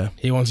 Yeah.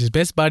 He wants his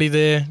best buddy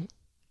there.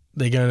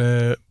 They're going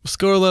to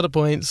score a lot of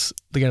points.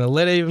 They're going to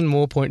let even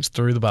more points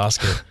through the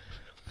basket.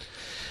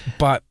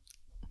 But,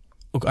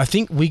 look, I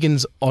think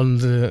Wiggins on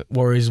the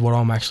Warriors is what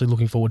I'm actually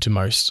looking forward to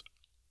most.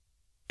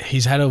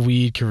 He's had a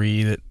weird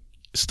career that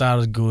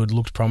started good,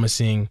 looked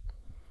promising,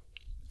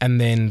 and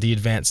then the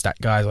advanced stat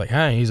guy's like,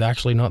 hey, he's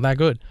actually not that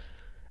good.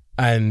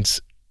 And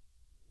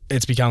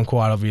it's become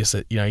quite obvious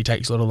that, he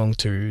takes a lot of long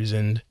twos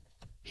and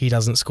he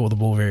doesn't score the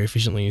ball very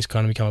efficiently. He's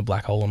kind of become a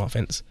black hole on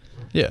offense.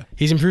 Yeah.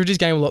 He's improved his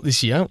game a lot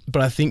this year,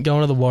 but I think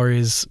going to the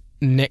Warriors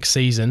next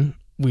season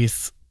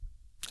with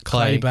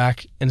Clay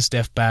back and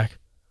Steph back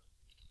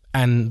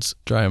and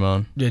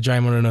Draymond. Yeah,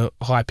 Draymond in a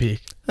high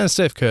pick. And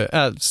Steve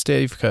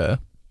Kerr.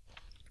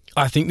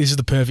 I think this is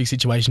the perfect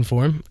situation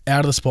for him. Out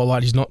of the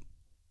spotlight, he's not...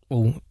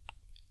 Well,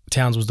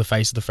 Towns was the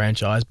face of the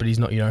franchise, but he's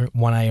not,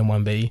 1A and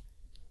 1B.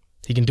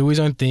 He can do his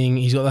own thing.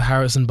 He's got the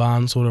Harrison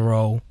Barnes sort of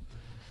role.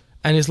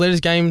 And just let his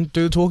game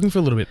do the talking for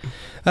a little bit.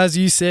 As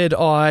you said,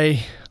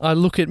 I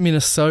look at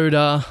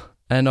Minnesota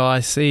and I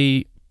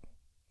see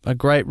a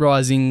great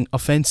rising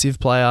offensive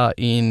player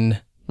in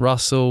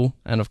Russell,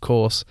 and of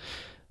course,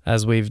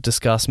 as we've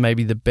discussed,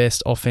 maybe the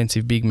best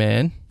offensive big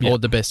man or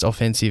the best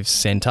offensive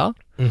center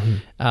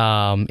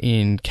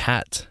in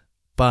Cat.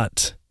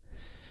 But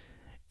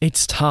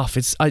it's tough.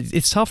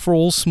 It's tough for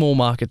all small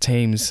market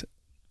teams.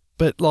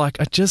 But, like,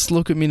 I just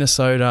look at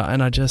Minnesota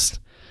and I just,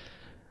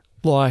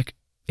 like,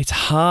 it's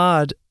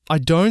hard. I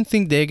don't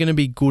think they're going to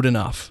be good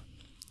enough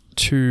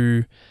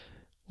to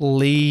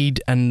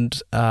lead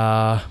and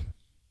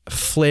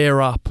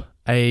flare up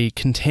a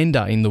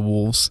contender in the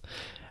Wolves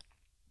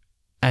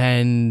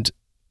and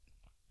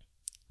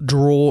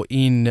draw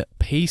in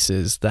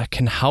pieces that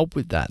can help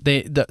with that.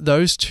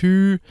 Those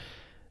two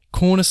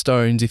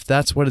cornerstones, if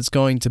that's what it's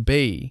going to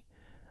be,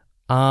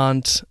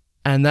 aren't...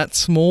 And that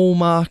small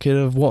market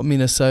of what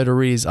Minnesota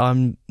is,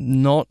 I'm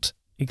not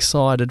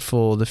excited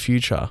for the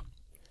future.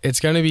 It's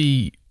going to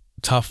be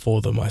tough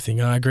for them, I think.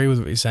 And I agree with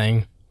what you're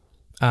saying.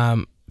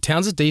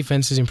 Towns'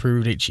 defense has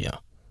improved each year.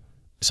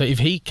 So if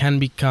he can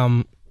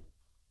become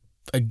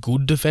a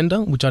good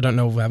defender, which I don't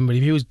know if will happen, but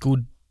if he was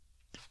good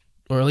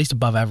or at least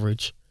above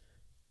average,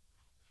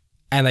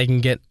 and they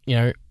can get,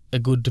 a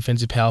good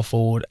defensive power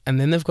forward, and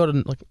then they've got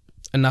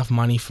enough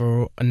money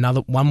for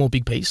one more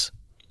big piece,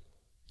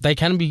 they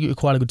can be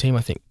quite a good team,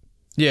 I think.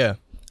 Yeah.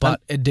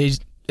 But it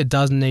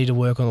does need to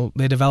work on...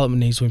 Their development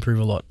needs to improve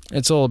a lot.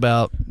 It's all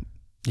about...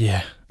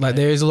 Yeah.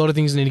 There's a lot of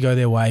things that need to go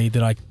their way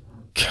that I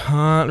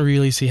can't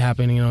really see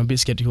happening, and I'm a bit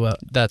sceptical about.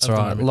 That's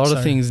right. A lot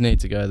of things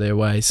need to go their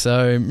way.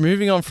 So,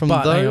 moving on from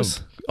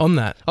those... On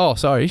that... Oh,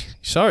 sorry.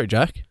 Sorry,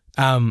 Jack.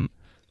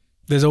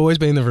 There's always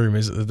been the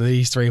rumours that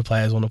these three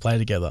players want to play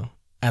together,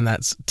 and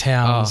that's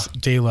Towns,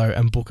 D'Lo,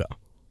 and Booker.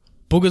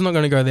 Booker's not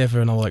going to go there for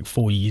another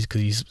 4 years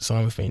because he's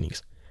signed with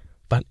Phoenix.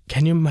 But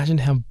can you imagine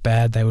how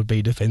bad they would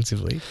be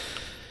defensively?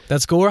 They'd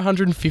score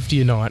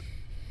 150 a night,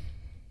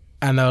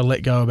 and they would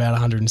let go about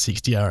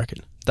 160, I reckon.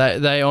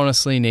 They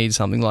honestly need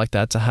something like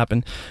that to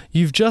happen.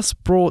 You've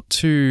just brought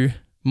to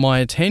my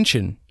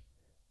attention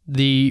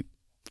the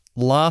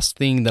last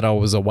thing that I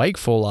was awake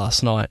for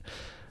last night.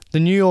 The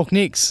New York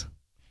Knicks.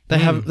 They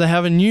have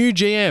a new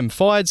GM,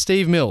 fired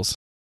Steve Mills.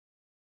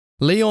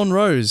 Leon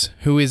Rose,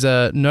 who is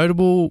a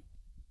notable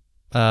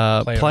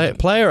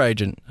player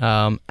agent,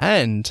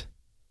 and...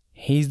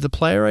 He's the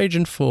player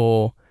agent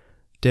for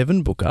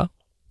Devin Booker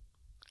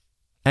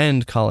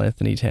and Karl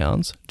Anthony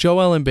Towns,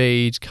 Joel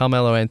Embiid,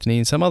 Carmelo Anthony,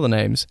 and some other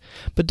names.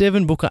 But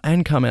Devin Booker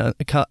and Karl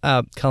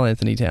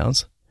Anthony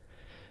Towns.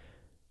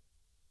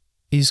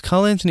 Is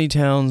Karl Anthony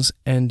Towns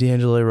and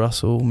D'Angelo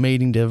Russell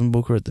meeting Devin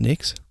Booker at the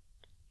Knicks?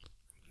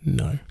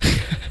 No.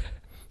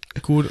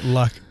 Good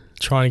luck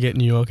trying to get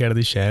New York out of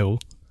this shamble.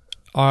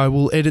 I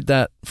will edit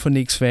that for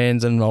Knicks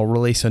fans and I'll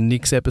release a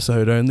Knicks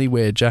episode only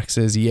where Jack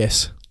says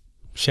yes.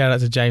 Shout out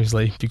to James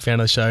Lee, big fan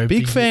of the show.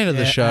 Big fan of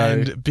the show.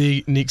 And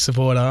big Knicks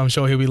supporter. I'm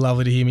sure he'll be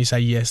lovely to hear me say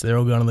yes, they're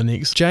all going to the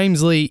Knicks.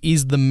 James Lee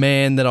is the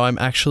man that I'm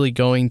actually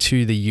going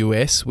to the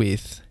US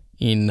with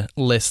in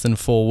less than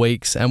 4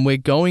 weeks, and we're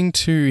going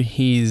to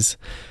his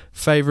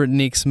favourite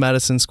Knicks,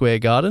 Madison Square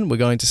Garden. We're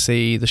going to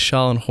see the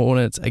Charlotte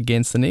Hornets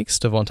against the Knicks,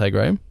 Devontae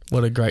Graham.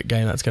 What a great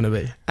game that's going to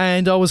be.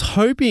 And I was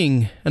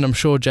hoping, and I'm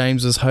sure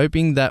James was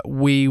hoping, that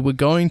we were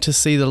going to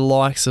see the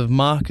likes of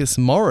Marcus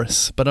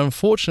Morris. But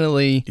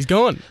unfortunately... He's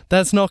gone.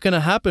 That's not going to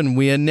happen.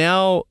 We are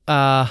now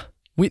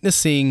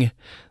witnessing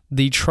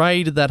the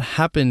trade that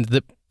happened,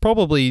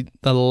 probably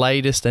the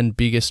latest and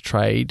biggest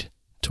trade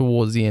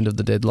towards the end of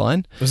the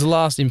deadline. It was the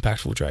last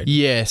impactful trade.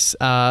 Yes.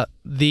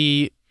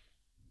 The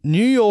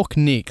New York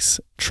Knicks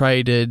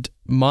traded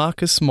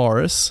Marcus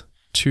Morris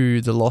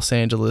to the Los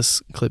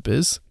Angeles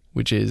Clippers,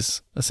 which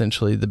is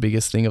essentially the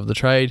biggest thing of the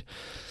trade.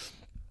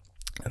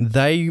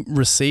 They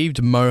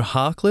received Mo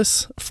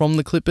Harkless from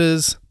the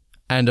Clippers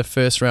and a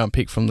first-round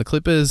pick from the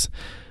Clippers.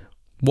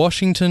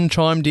 Washington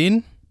chimed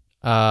in,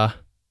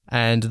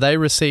 and they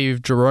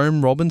received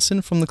Jerome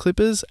Robinson from the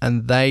Clippers,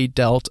 and they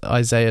dealt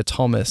Isaiah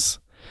Thomas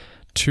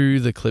to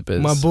the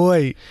Clippers. My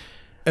boy.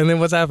 And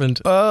then what's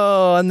happened?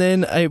 Oh, and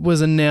then it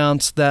was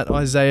announced that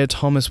Isaiah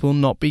Thomas will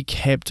not be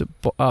kept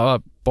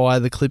by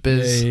the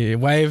Clippers. Yeah,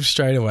 waived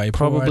straight away.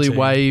 Probably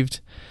waived.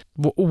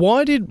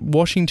 Why did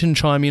Washington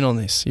chime in on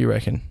this, you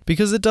reckon?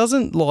 Because it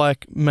doesn't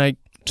make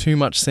too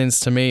much sense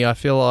to me. I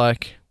feel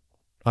like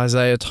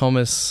Isaiah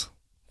Thomas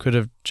could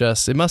have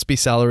just... It must be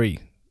salary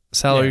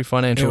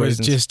financial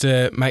reasons. It was just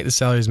to make the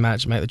salaries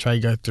match, make the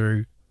trade go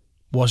through.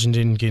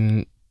 Washington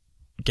can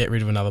get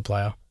rid of another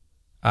player.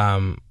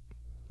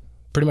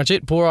 Pretty much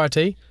it. Poor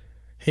IT.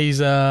 His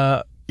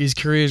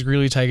career's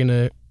really taken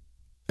a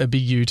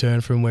big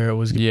U-turn from where it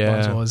was.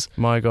 Yeah, was.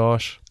 My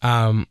gosh.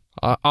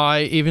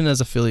 I even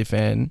as a Philly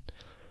fan,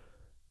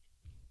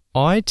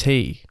 IT,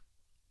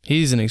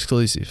 he's an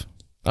exclusive.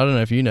 I don't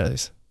know if you know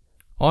this.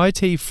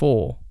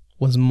 IT4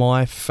 was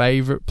my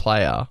favourite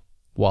player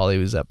while he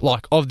was of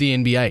the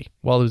NBA,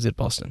 while he was at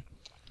Boston.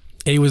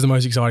 He was the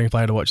most exciting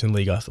player to watch in the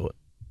league, I thought.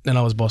 And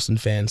I was a Boston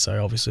fan,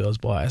 so obviously I was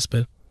biased,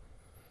 but...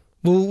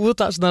 We'll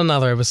touch on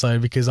another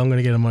episode because I'm going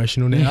to get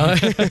emotional now.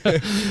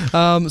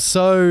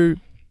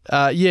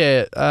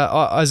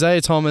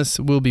 Isaiah Thomas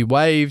will be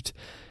waived.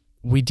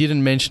 we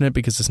didn't mention it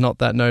because it's not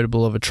that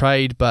notable of a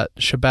trade, but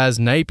Shabazz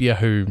Napier,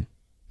 who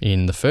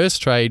in the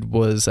first trade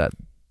was at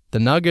the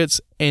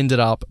Nuggets, ended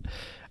up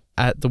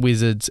at the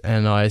Wizards,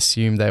 and I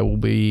assume they will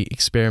be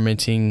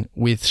experimenting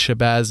with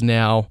Shabazz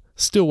now.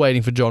 Still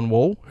waiting for John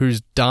Wall,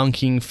 who's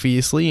dunking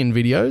fiercely in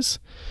videos.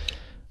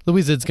 The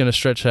Wizards going to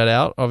stretch that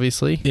out,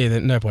 obviously. Yeah,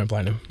 no point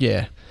playing him.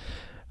 Yeah.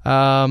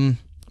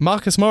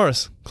 Marcus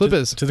Morris,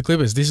 Clippers. To the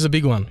Clippers. This is a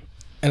big one.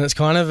 And it's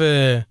kind of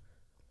a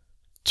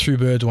two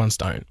birds, one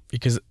stone,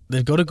 because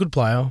they've got a good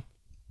player,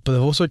 but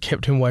they've also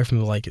kept him away from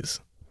the Lakers.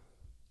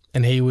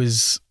 And he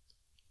was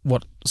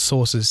what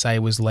sources say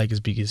was the Lakers'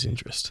 biggest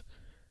interest.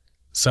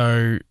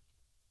 So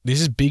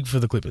this is big for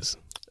the Clippers.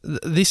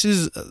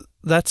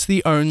 That's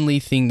the only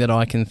thing that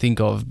I can think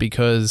of,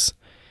 because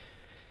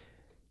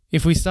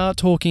if we start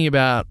talking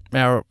about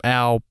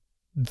our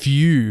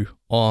view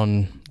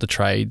on the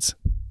trades,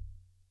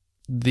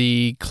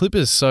 the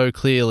Clippers so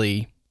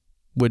clearly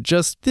were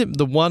just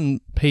the one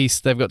piece.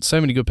 They've got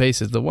so many good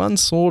pieces. The one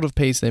sort of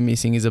piece they're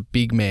missing is a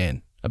big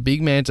man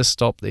to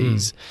stop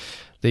these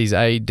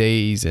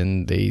ADs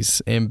and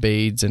these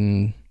Embiids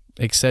and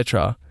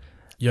etc.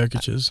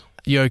 Jokic.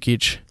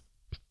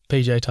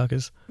 PJ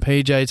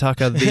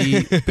Tucker,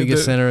 the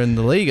biggest center in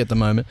the league at the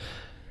moment.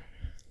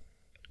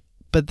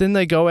 But then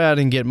they go out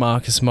and get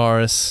Marcus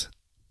Morris,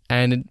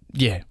 and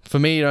for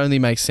me it only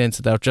makes sense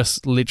that they're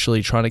just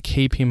literally trying to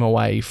keep him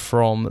away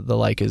from the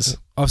Lakers.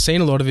 I've seen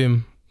a lot of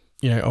him,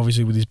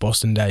 obviously with his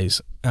Boston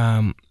days,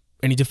 and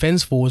he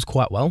defends forwards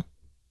quite well.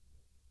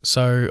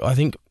 So I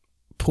think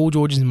Paul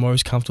George is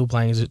most comfortable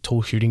playing as a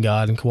tall shooting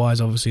guard, and Kawhi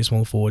is obviously a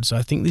small forward. So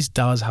I think this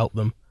does help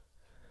them,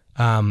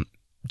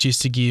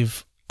 just to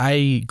give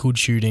good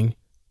shooting.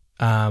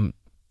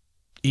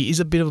 He is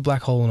a bit of a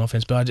black hole in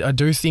offense, but I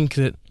do think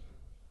that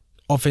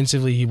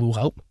offensively he will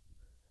help.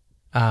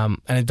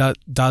 And it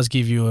does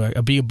give you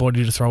a bigger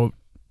body to throw at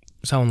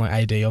someone like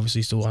AD,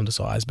 obviously still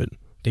undersized, but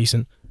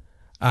decent.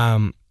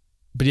 But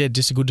yeah,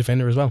 just a good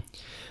defender as well.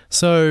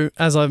 So,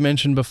 as I've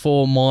mentioned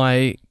before,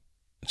 my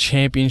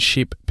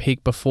championship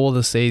pick before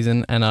the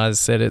season, and I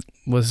said it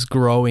was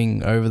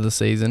growing over the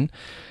season,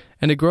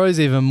 and it grows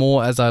even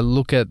more as I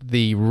look at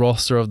the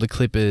roster of the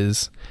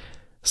Clippers.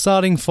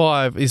 Starting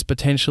five is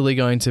potentially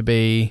going to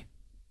be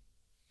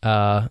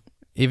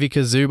Ivica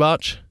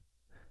Zubac,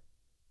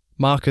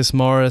 Marcus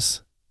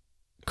Morris,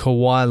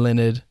 Kawhi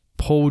Leonard,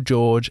 Paul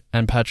George,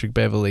 and Patrick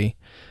Beverley.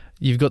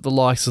 You've got the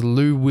likes of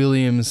Lou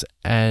Williams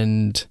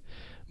and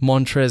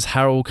Montrezl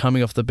Harrell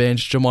coming off the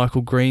bench.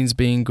 JaMychal Green's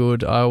being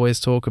good. I always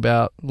talk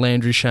about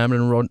Landry Shamet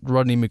and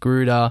Rodney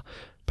McGruder.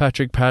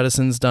 Patrick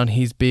Patterson's done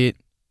his bit.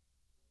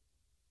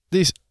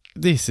 This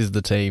is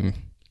the team.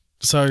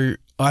 So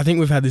I think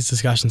we've had this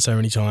discussion so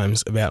many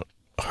times about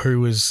who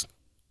was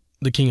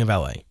the king of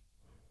LA.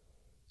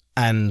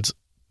 And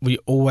we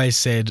always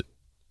said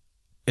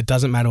it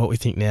doesn't matter what we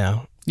think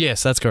now.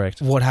 Yes, that's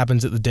correct. What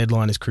happens at the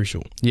deadline is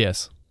crucial.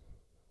 Yes.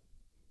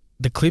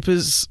 The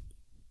Clippers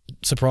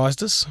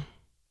surprised us.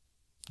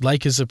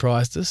 Lakers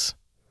surprised us.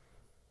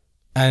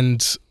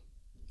 And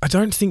I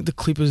don't think the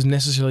Clippers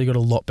necessarily got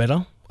a lot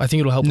better. I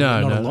think it'll help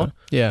them not a lot.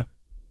 Yeah.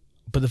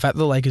 But the fact that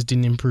the Lakers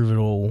didn't improve at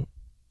all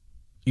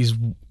is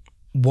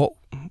what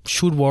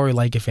should worry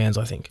Laker fans,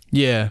 I think.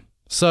 Yeah.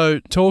 So,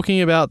 talking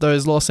about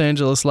those Los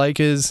Angeles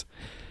Lakers,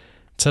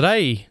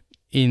 today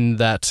in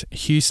that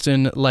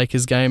Houston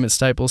Lakers game at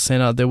Staples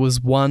Center, there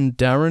was one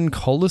Darren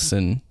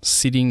Collison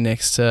sitting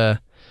next to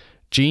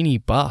Jeannie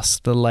Buss,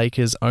 the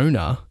Lakers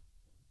owner,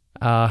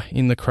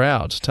 in the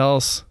crowd. Tell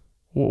us,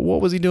 what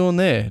was he doing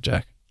there,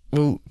 Jack?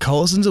 Well,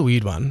 Collison's a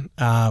weird one.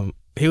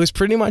 He was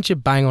pretty much a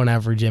bang-on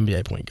average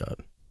NBA point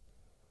guard.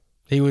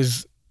 He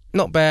was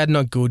not bad,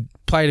 not good,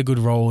 played a good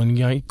role, and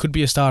he could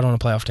be a starter on a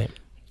playoff team.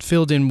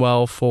 Filled in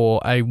well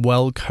for a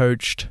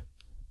well-coached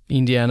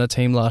Indiana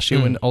team last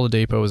year when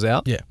Oladipo was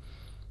out. Yeah.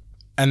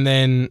 And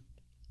then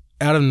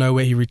out of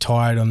nowhere, he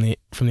retired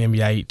from the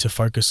NBA to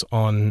focus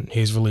on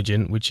his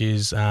religion, which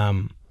is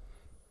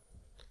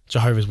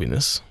Jehovah's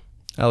Witness.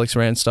 Alex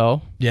Rand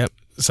style. Yep.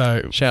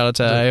 So shout out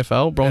to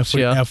AFL, Bronx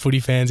here. Our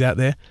footy fans out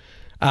there.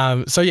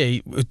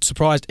 He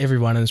surprised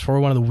everyone, and it's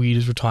probably one of the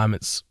weirdest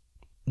retirements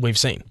we've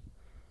seen.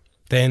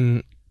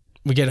 Then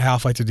we get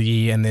halfway through the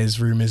year, and there's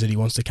rumours that he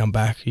wants to come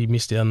back. He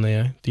missed out on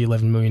the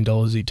 $11 million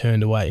he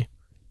turned away.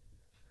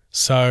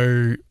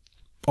 So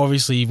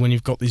obviously, when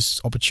you've got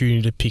this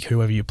opportunity to pick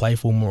whoever you play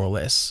for, more or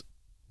less,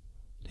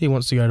 he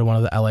wants to go to one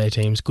of the LA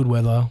teams. Good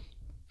weather,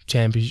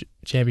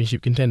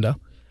 championship contender.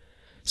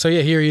 So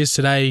yeah, here he is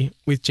today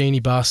with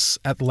Jeannie Buss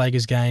at the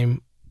Lakers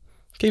game,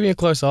 keeping a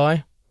close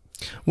eye.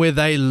 Where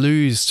they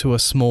lose to a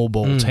small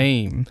ball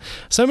team.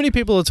 So many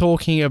people are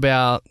talking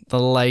about the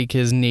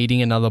Lakers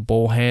needing another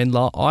ball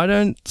handler. I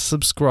don't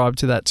subscribe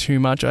to that too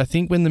much. I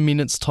think when the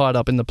minutes tied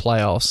up in the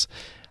playoffs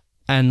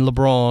and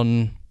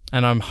LeBron,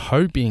 and I'm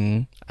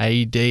hoping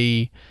AD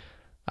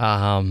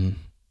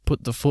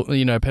put the foot,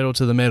 pedal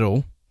to the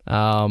metal,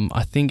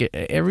 I think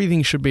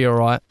everything should be all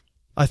right.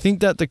 I think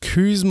that the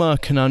Kuzma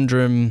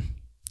conundrum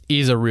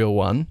is a real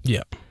one.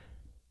 Yeah.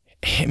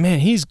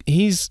 Man, he's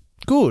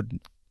good.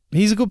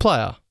 He's a good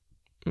player.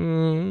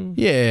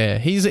 Yeah,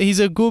 he's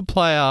a good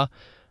player,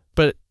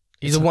 but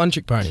He's a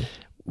one-trick pony.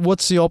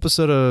 what's the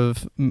opposite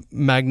of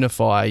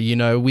magnify? You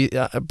know,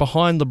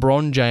 behind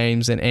LeBron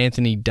James and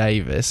Anthony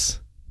Davis,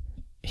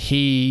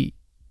 he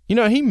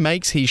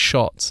makes his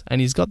shots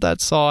and he's got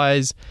that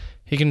size.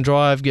 He can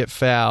drive, get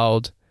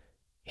fouled.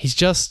 He's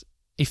just,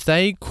 if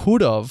they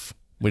could have,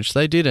 which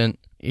they didn't,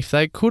 if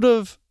they could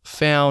have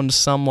found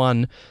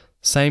someone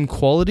same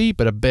quality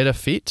but a better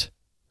fit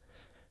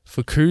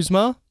for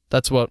Kuzma,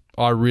 that's what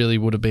I really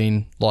would have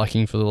been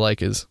liking for the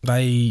Lakers.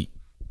 They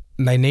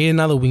need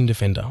another wing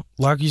defender.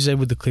 Like you said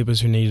with the Clippers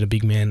who needed a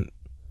big man,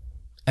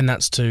 and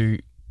that's to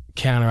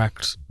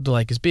counteract the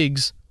Lakers'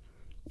 bigs.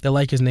 The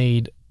Lakers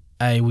need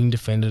a wing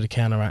defender to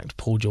counteract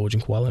Paul George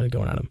and Kawhi Leonard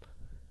going at him.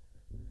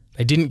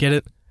 They didn't get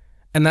it,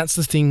 and that's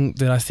the thing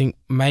that I think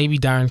maybe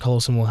Darren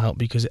Collison will help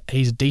because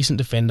he's a decent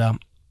defender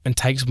and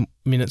takes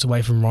minutes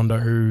away from Rondo,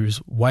 who's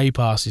way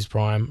past his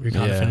prime, who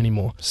can't defend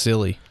anymore.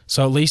 Silly.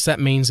 So at least that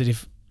means that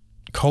if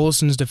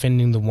Collison's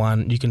defending the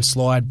one, you can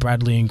slide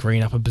Bradley and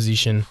Green up a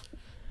position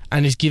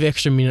and just give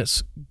extra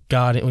minutes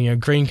guarding. You know,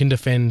 Green can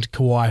defend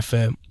Kawhi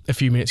for a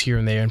few minutes here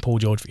and there and Paul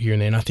George for here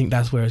and there, and I think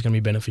that's where it's going to be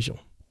beneficial.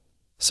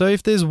 So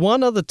if there's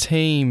one other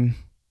team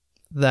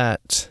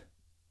that,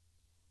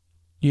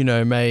 you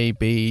know, may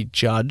be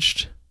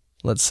judged,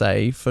 let's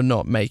say, for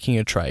not making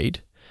a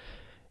trade,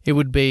 it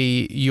would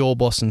be your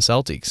Boston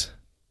Celtics.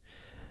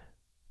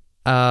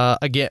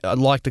 Again,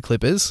 like the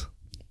Clippers,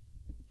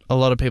 a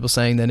lot of people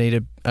saying they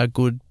need a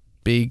good,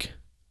 big,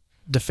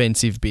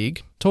 defensive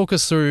big. Talk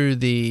us through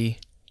the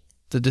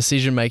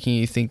decision-making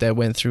you think they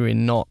went through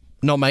in not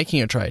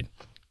making a trade.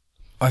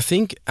 I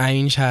think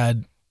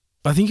Ainge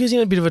he was in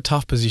a bit of a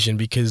tough position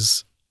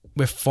because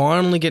we're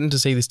finally getting to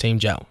see this team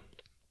gel.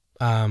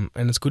 And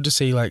it's good to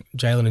see like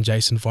Jalen and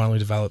Jason finally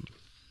develop.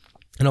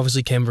 And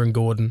obviously Kemba and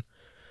Gordon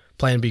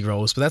playing big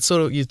roles. But that's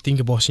sort of, you think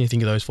of Boston, you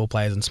think of those four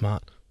players and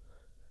Smart.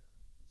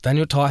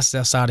 Daniel Tice is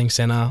our starting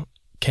centre.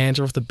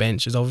 Cantor off the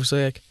bench is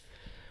obviously like,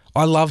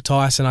 I love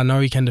Tice and I know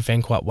he can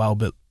defend quite well,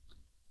 but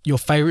your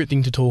favourite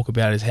thing to talk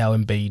about is how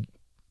Embiid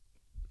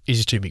is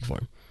just too big for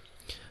him.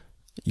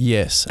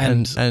 Yes,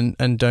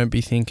 and don't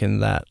be thinking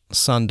that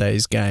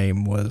Sunday's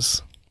game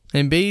was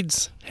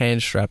Embiid's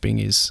hand strapping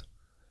is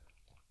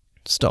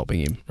stopping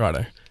him.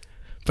 Righto.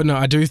 But no,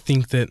 I do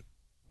think that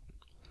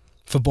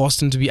for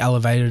Boston to be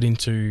elevated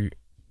into,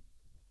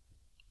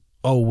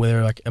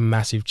 we're like a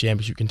massive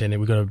championship contender,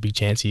 we've got a big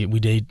chance here. We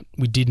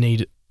did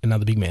need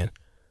another big man.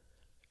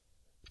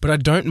 But I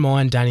don't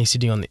mind Danny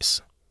sitting on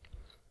this.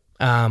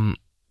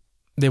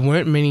 There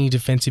weren't many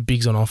defensive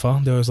bigs on offer.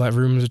 There was like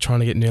rumours of trying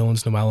to get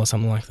Nerlens Noel or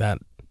something like that,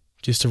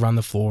 just to run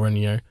the floor and,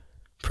 you know,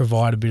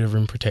 provide a bit of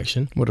rim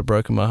protection. Would have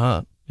broken my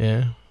heart.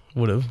 Yeah,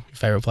 would have.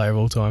 Favourite player of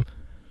all time.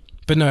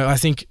 But no, I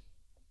think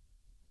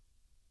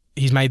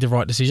he's made the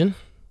right decision,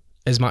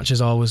 as much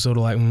as I was sort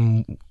of like,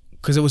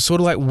 because it was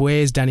sort of like,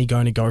 where's Danny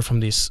going to go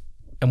from this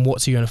and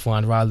what's he going to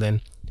find, rather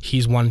than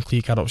here's one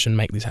clear-cut option,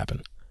 make this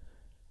happen.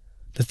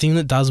 The thing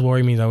that does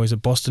worry me though is that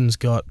Boston's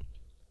got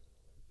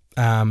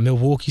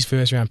Milwaukee's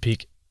first round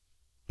pick,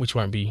 which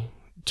won't be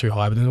too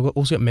high, but then they've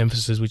also got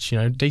Memphis's, which, you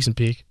know, decent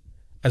pick,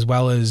 as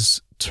well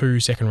as 2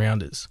 second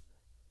rounders.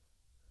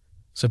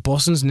 So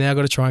Boston's now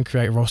got to try and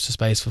create roster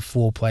space for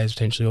 4 players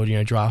potentially, or, you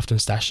know, draft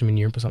and stash them in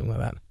Europe or something like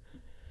that.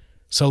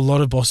 So a lot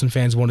of Boston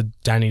fans wanted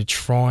Danny to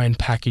try and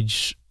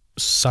package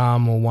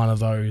some or one of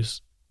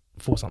those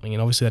for something,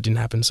 and obviously that didn't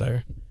happen.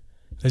 So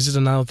there's just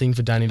another thing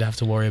for Danny to have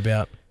to worry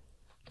about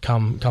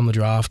come the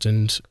draft,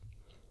 and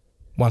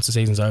once the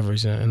season's over,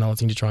 is another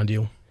thing to try and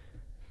deal.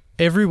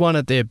 Everyone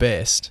at their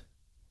best,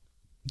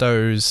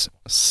 those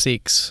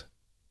 6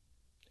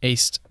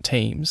 East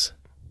teams,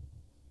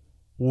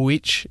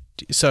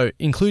 so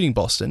including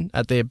Boston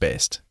at their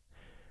best,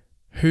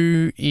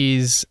 who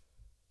is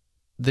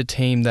the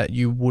team that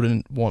you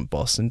wouldn't want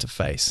Boston to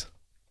face?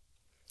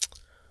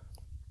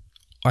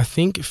 I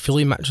think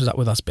Philly matches up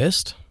with us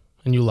best,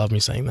 and you'll love me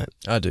saying that.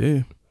 I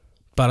do.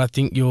 But I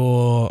think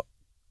your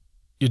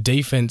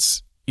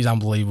defense is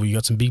unbelievable. You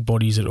got some big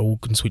bodies that all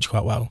can switch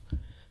quite well.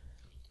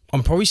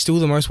 I'm probably still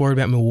the most worried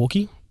about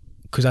Milwaukee,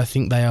 because I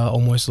think they are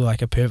almost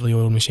like a perfectly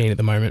oiled machine at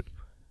the moment.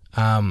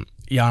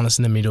 Giannis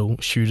in the middle,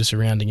 shooter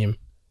surrounding him.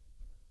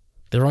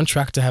 They're on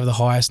track to have the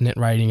highest net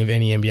rating of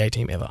any NBA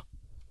team ever.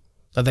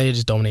 Like, they are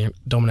just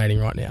dominating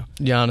right now.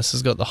 Giannis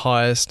has got the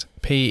highest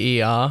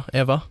PER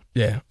ever.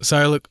 Yeah.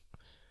 So look,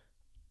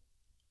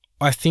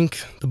 I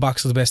think the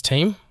Bucks are the best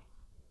team,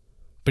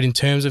 but in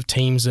terms of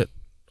teams that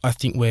I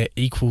think we're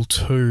equal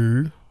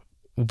to,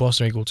 or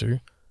Boston are equal to,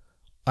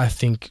 I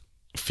think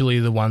Philly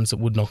are the ones that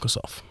would knock us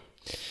off.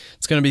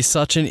 It's going to be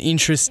such an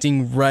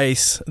interesting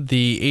race,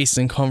 the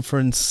Eastern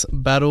Conference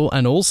battle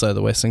and also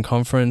the Western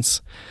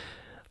Conference.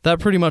 That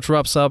pretty much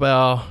wraps up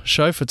our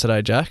show for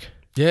today, Jack.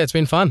 Yeah, it's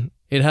been fun.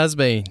 It has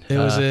been.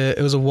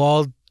 It was a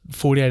wild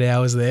 48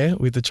 hours there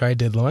with the trade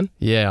deadline.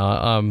 Yeah,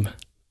 I'm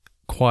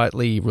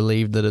quietly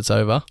relieved that it's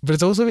over. But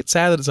it's also a bit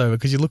sad that it's over,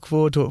 because you look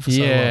forward to it for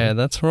so long. Yeah,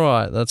 that's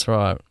right.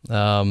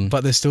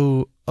 But there's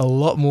still a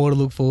lot more to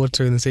look forward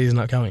to in the season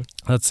upcoming.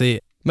 That's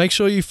it. Make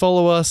sure you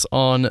follow us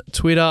on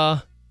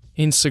Twitter,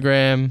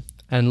 Instagram,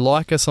 and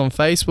like us on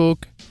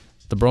Facebook,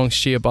 The Bronx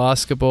Cheer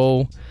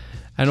Basketball,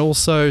 and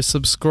also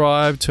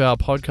subscribe to our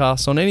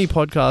podcast on any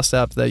podcast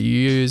app that you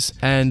use,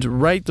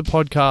 and rate the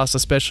podcast,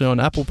 especially on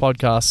Apple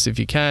Podcasts if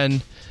you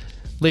can.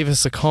 Leave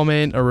us a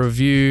comment, a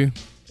review.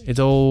 It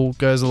all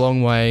goes a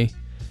long way.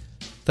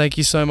 Thank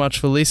you so much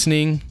for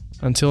listening.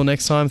 Until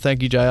next time,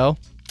 thank you, JL.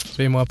 It's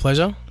been my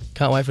pleasure.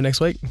 Can't wait for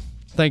next week.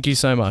 Thank you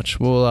so much.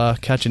 We'll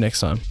catch you next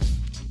time.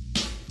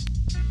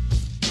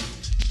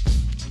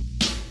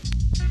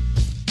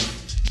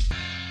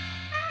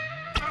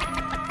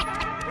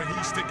 But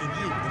he's sticking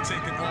you and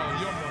taking all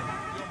your money.